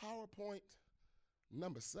 PowerPoint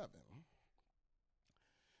number 7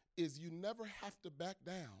 is you never have to back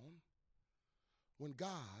down when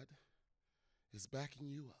God is backing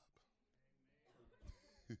you up.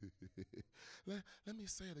 Let me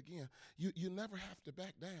say it again. You never have to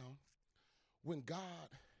back down when God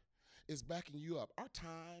is backing you up. Our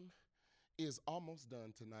time is almost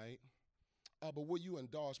done tonight. But will you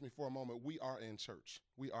indulge me for a moment? We are in church.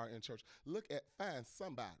 Find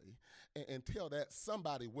somebody and tell that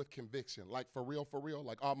somebody with conviction, like for real,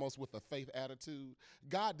 like almost with a faith attitude.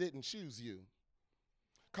 God didn't choose you.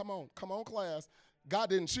 Come on, class.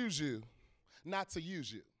 God didn't choose you not to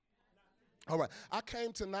use you. All right, I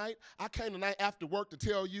came tonight after work to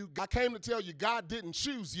tell you God didn't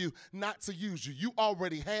choose you not to use you. You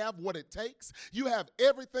already have what it takes. You have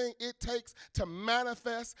everything it takes to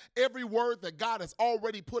manifest every word that God has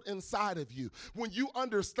already put inside of you. When you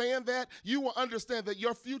understand that, you will understand that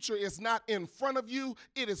your future is not in front of you,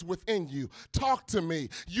 it is within you. Talk to me.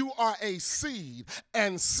 You are a seed,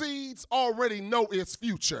 and seeds already know its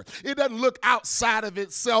future. It doesn't look outside of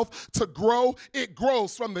itself to grow. It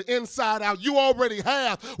grows from the inside out. You already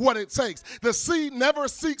have what it takes. The seed never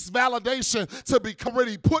seeks validation to become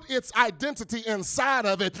already put its identity inside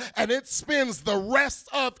of it, and it spends the rest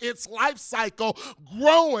of its life cycle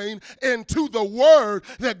growing into the word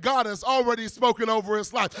that God has already spoken over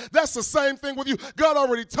its life. That's the same thing with you. God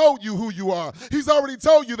already told you who you are. He's already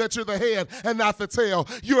told you that you're the head and not the tail.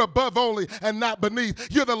 You're above only and not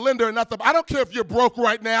beneath. You're the lender and not the... I don't care if you're broke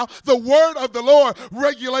right now. The word of the Lord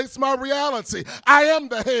regulates my reality. I am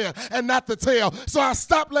the head and not the tail. So I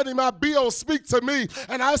stop letting my bills speak to me,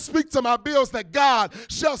 and I speak to my bills that God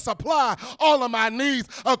shall supply all of my needs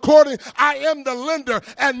according. I am the lender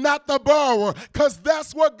and not the borrower, because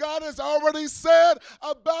that's what God has already said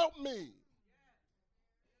about me.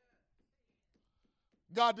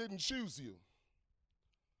 God didn't choose you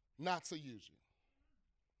not to use you.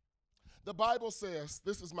 The Bible says,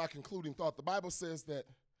 this is my concluding thought, the Bible says that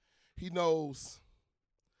he knows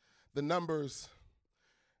the numbers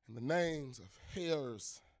and the names of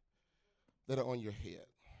hairs that are on your head.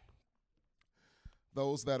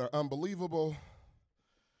 Those that are unbelievable,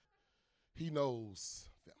 he knows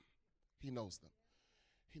them. He knows them.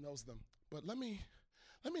 He knows them. But let me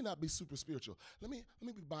not be super spiritual. Let me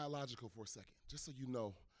be biological for a second, just so you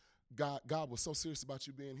know. God was so serious about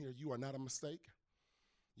you being here. You are not a mistake.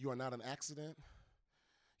 You are not an accident.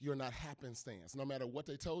 You are not happenstance. No matter what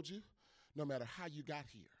they told you, no matter how you got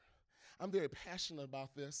here, I'm very passionate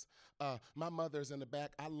about this. My mother's in the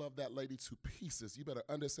back. I love that lady to pieces. You better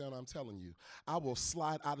understand what I'm telling you. I will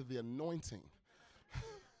slide out of the anointing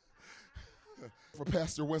for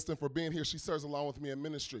Pastor Winston for being here. She serves along with me in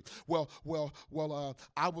ministry.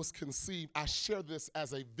 I was conceived. I share this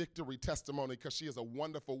as a victory testimony because she is a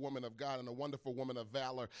wonderful woman of God and a wonderful woman of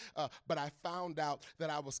valor. But I found out that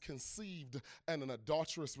I was conceived in an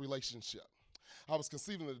adulterous relationship. I was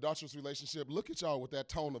conceived in an adulterous relationship. Look at y'all with that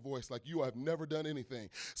tone of voice like you have never done anything.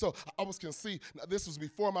 So I was conceived. Now, this was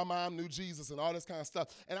before my mom knew Jesus and all this kind of stuff.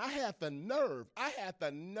 And I had the nerve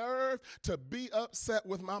to be upset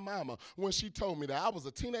with my mama when she told me that. I was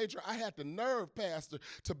a teenager. I had the nerve, Pastor,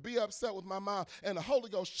 to be upset with my mom. And the Holy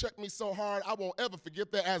Ghost checked me so hard, I won't ever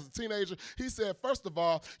forget that as a teenager. He said, first of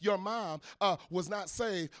all, your mom was not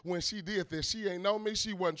saved when she did this. She ain't know me.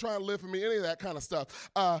 She wasn't trying to live for me, any of that kind of stuff.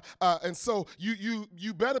 And so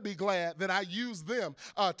you better be glad that I used them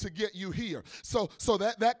to get you here. So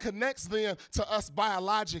that connects then to us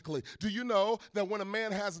biologically. Do you know that when a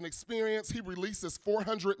man has an experience, he releases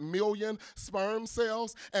 400 million sperm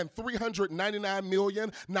cells and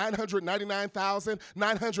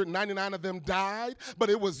 399,999,999 of them died, but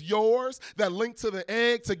it was yours that linked to the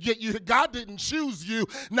egg to get you. God didn't choose you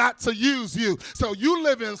not to use you. So you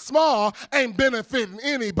living small ain't benefiting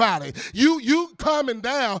anybody. You coming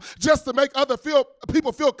down just to make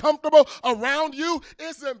people feel comfortable around you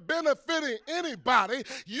isn't benefiting anybody.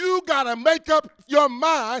 You got to make up your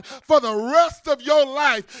mind for the rest of your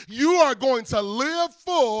life. You are going to live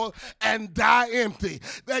full and die empty.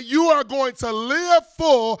 That you are going to live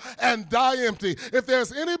full and die empty. If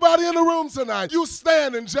there's anybody in the room tonight, you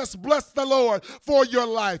stand and just bless the Lord for your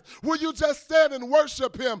life. Will you just stand and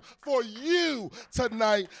worship him for you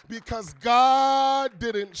tonight? Because God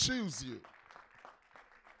didn't choose you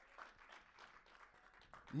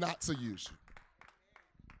not to use you.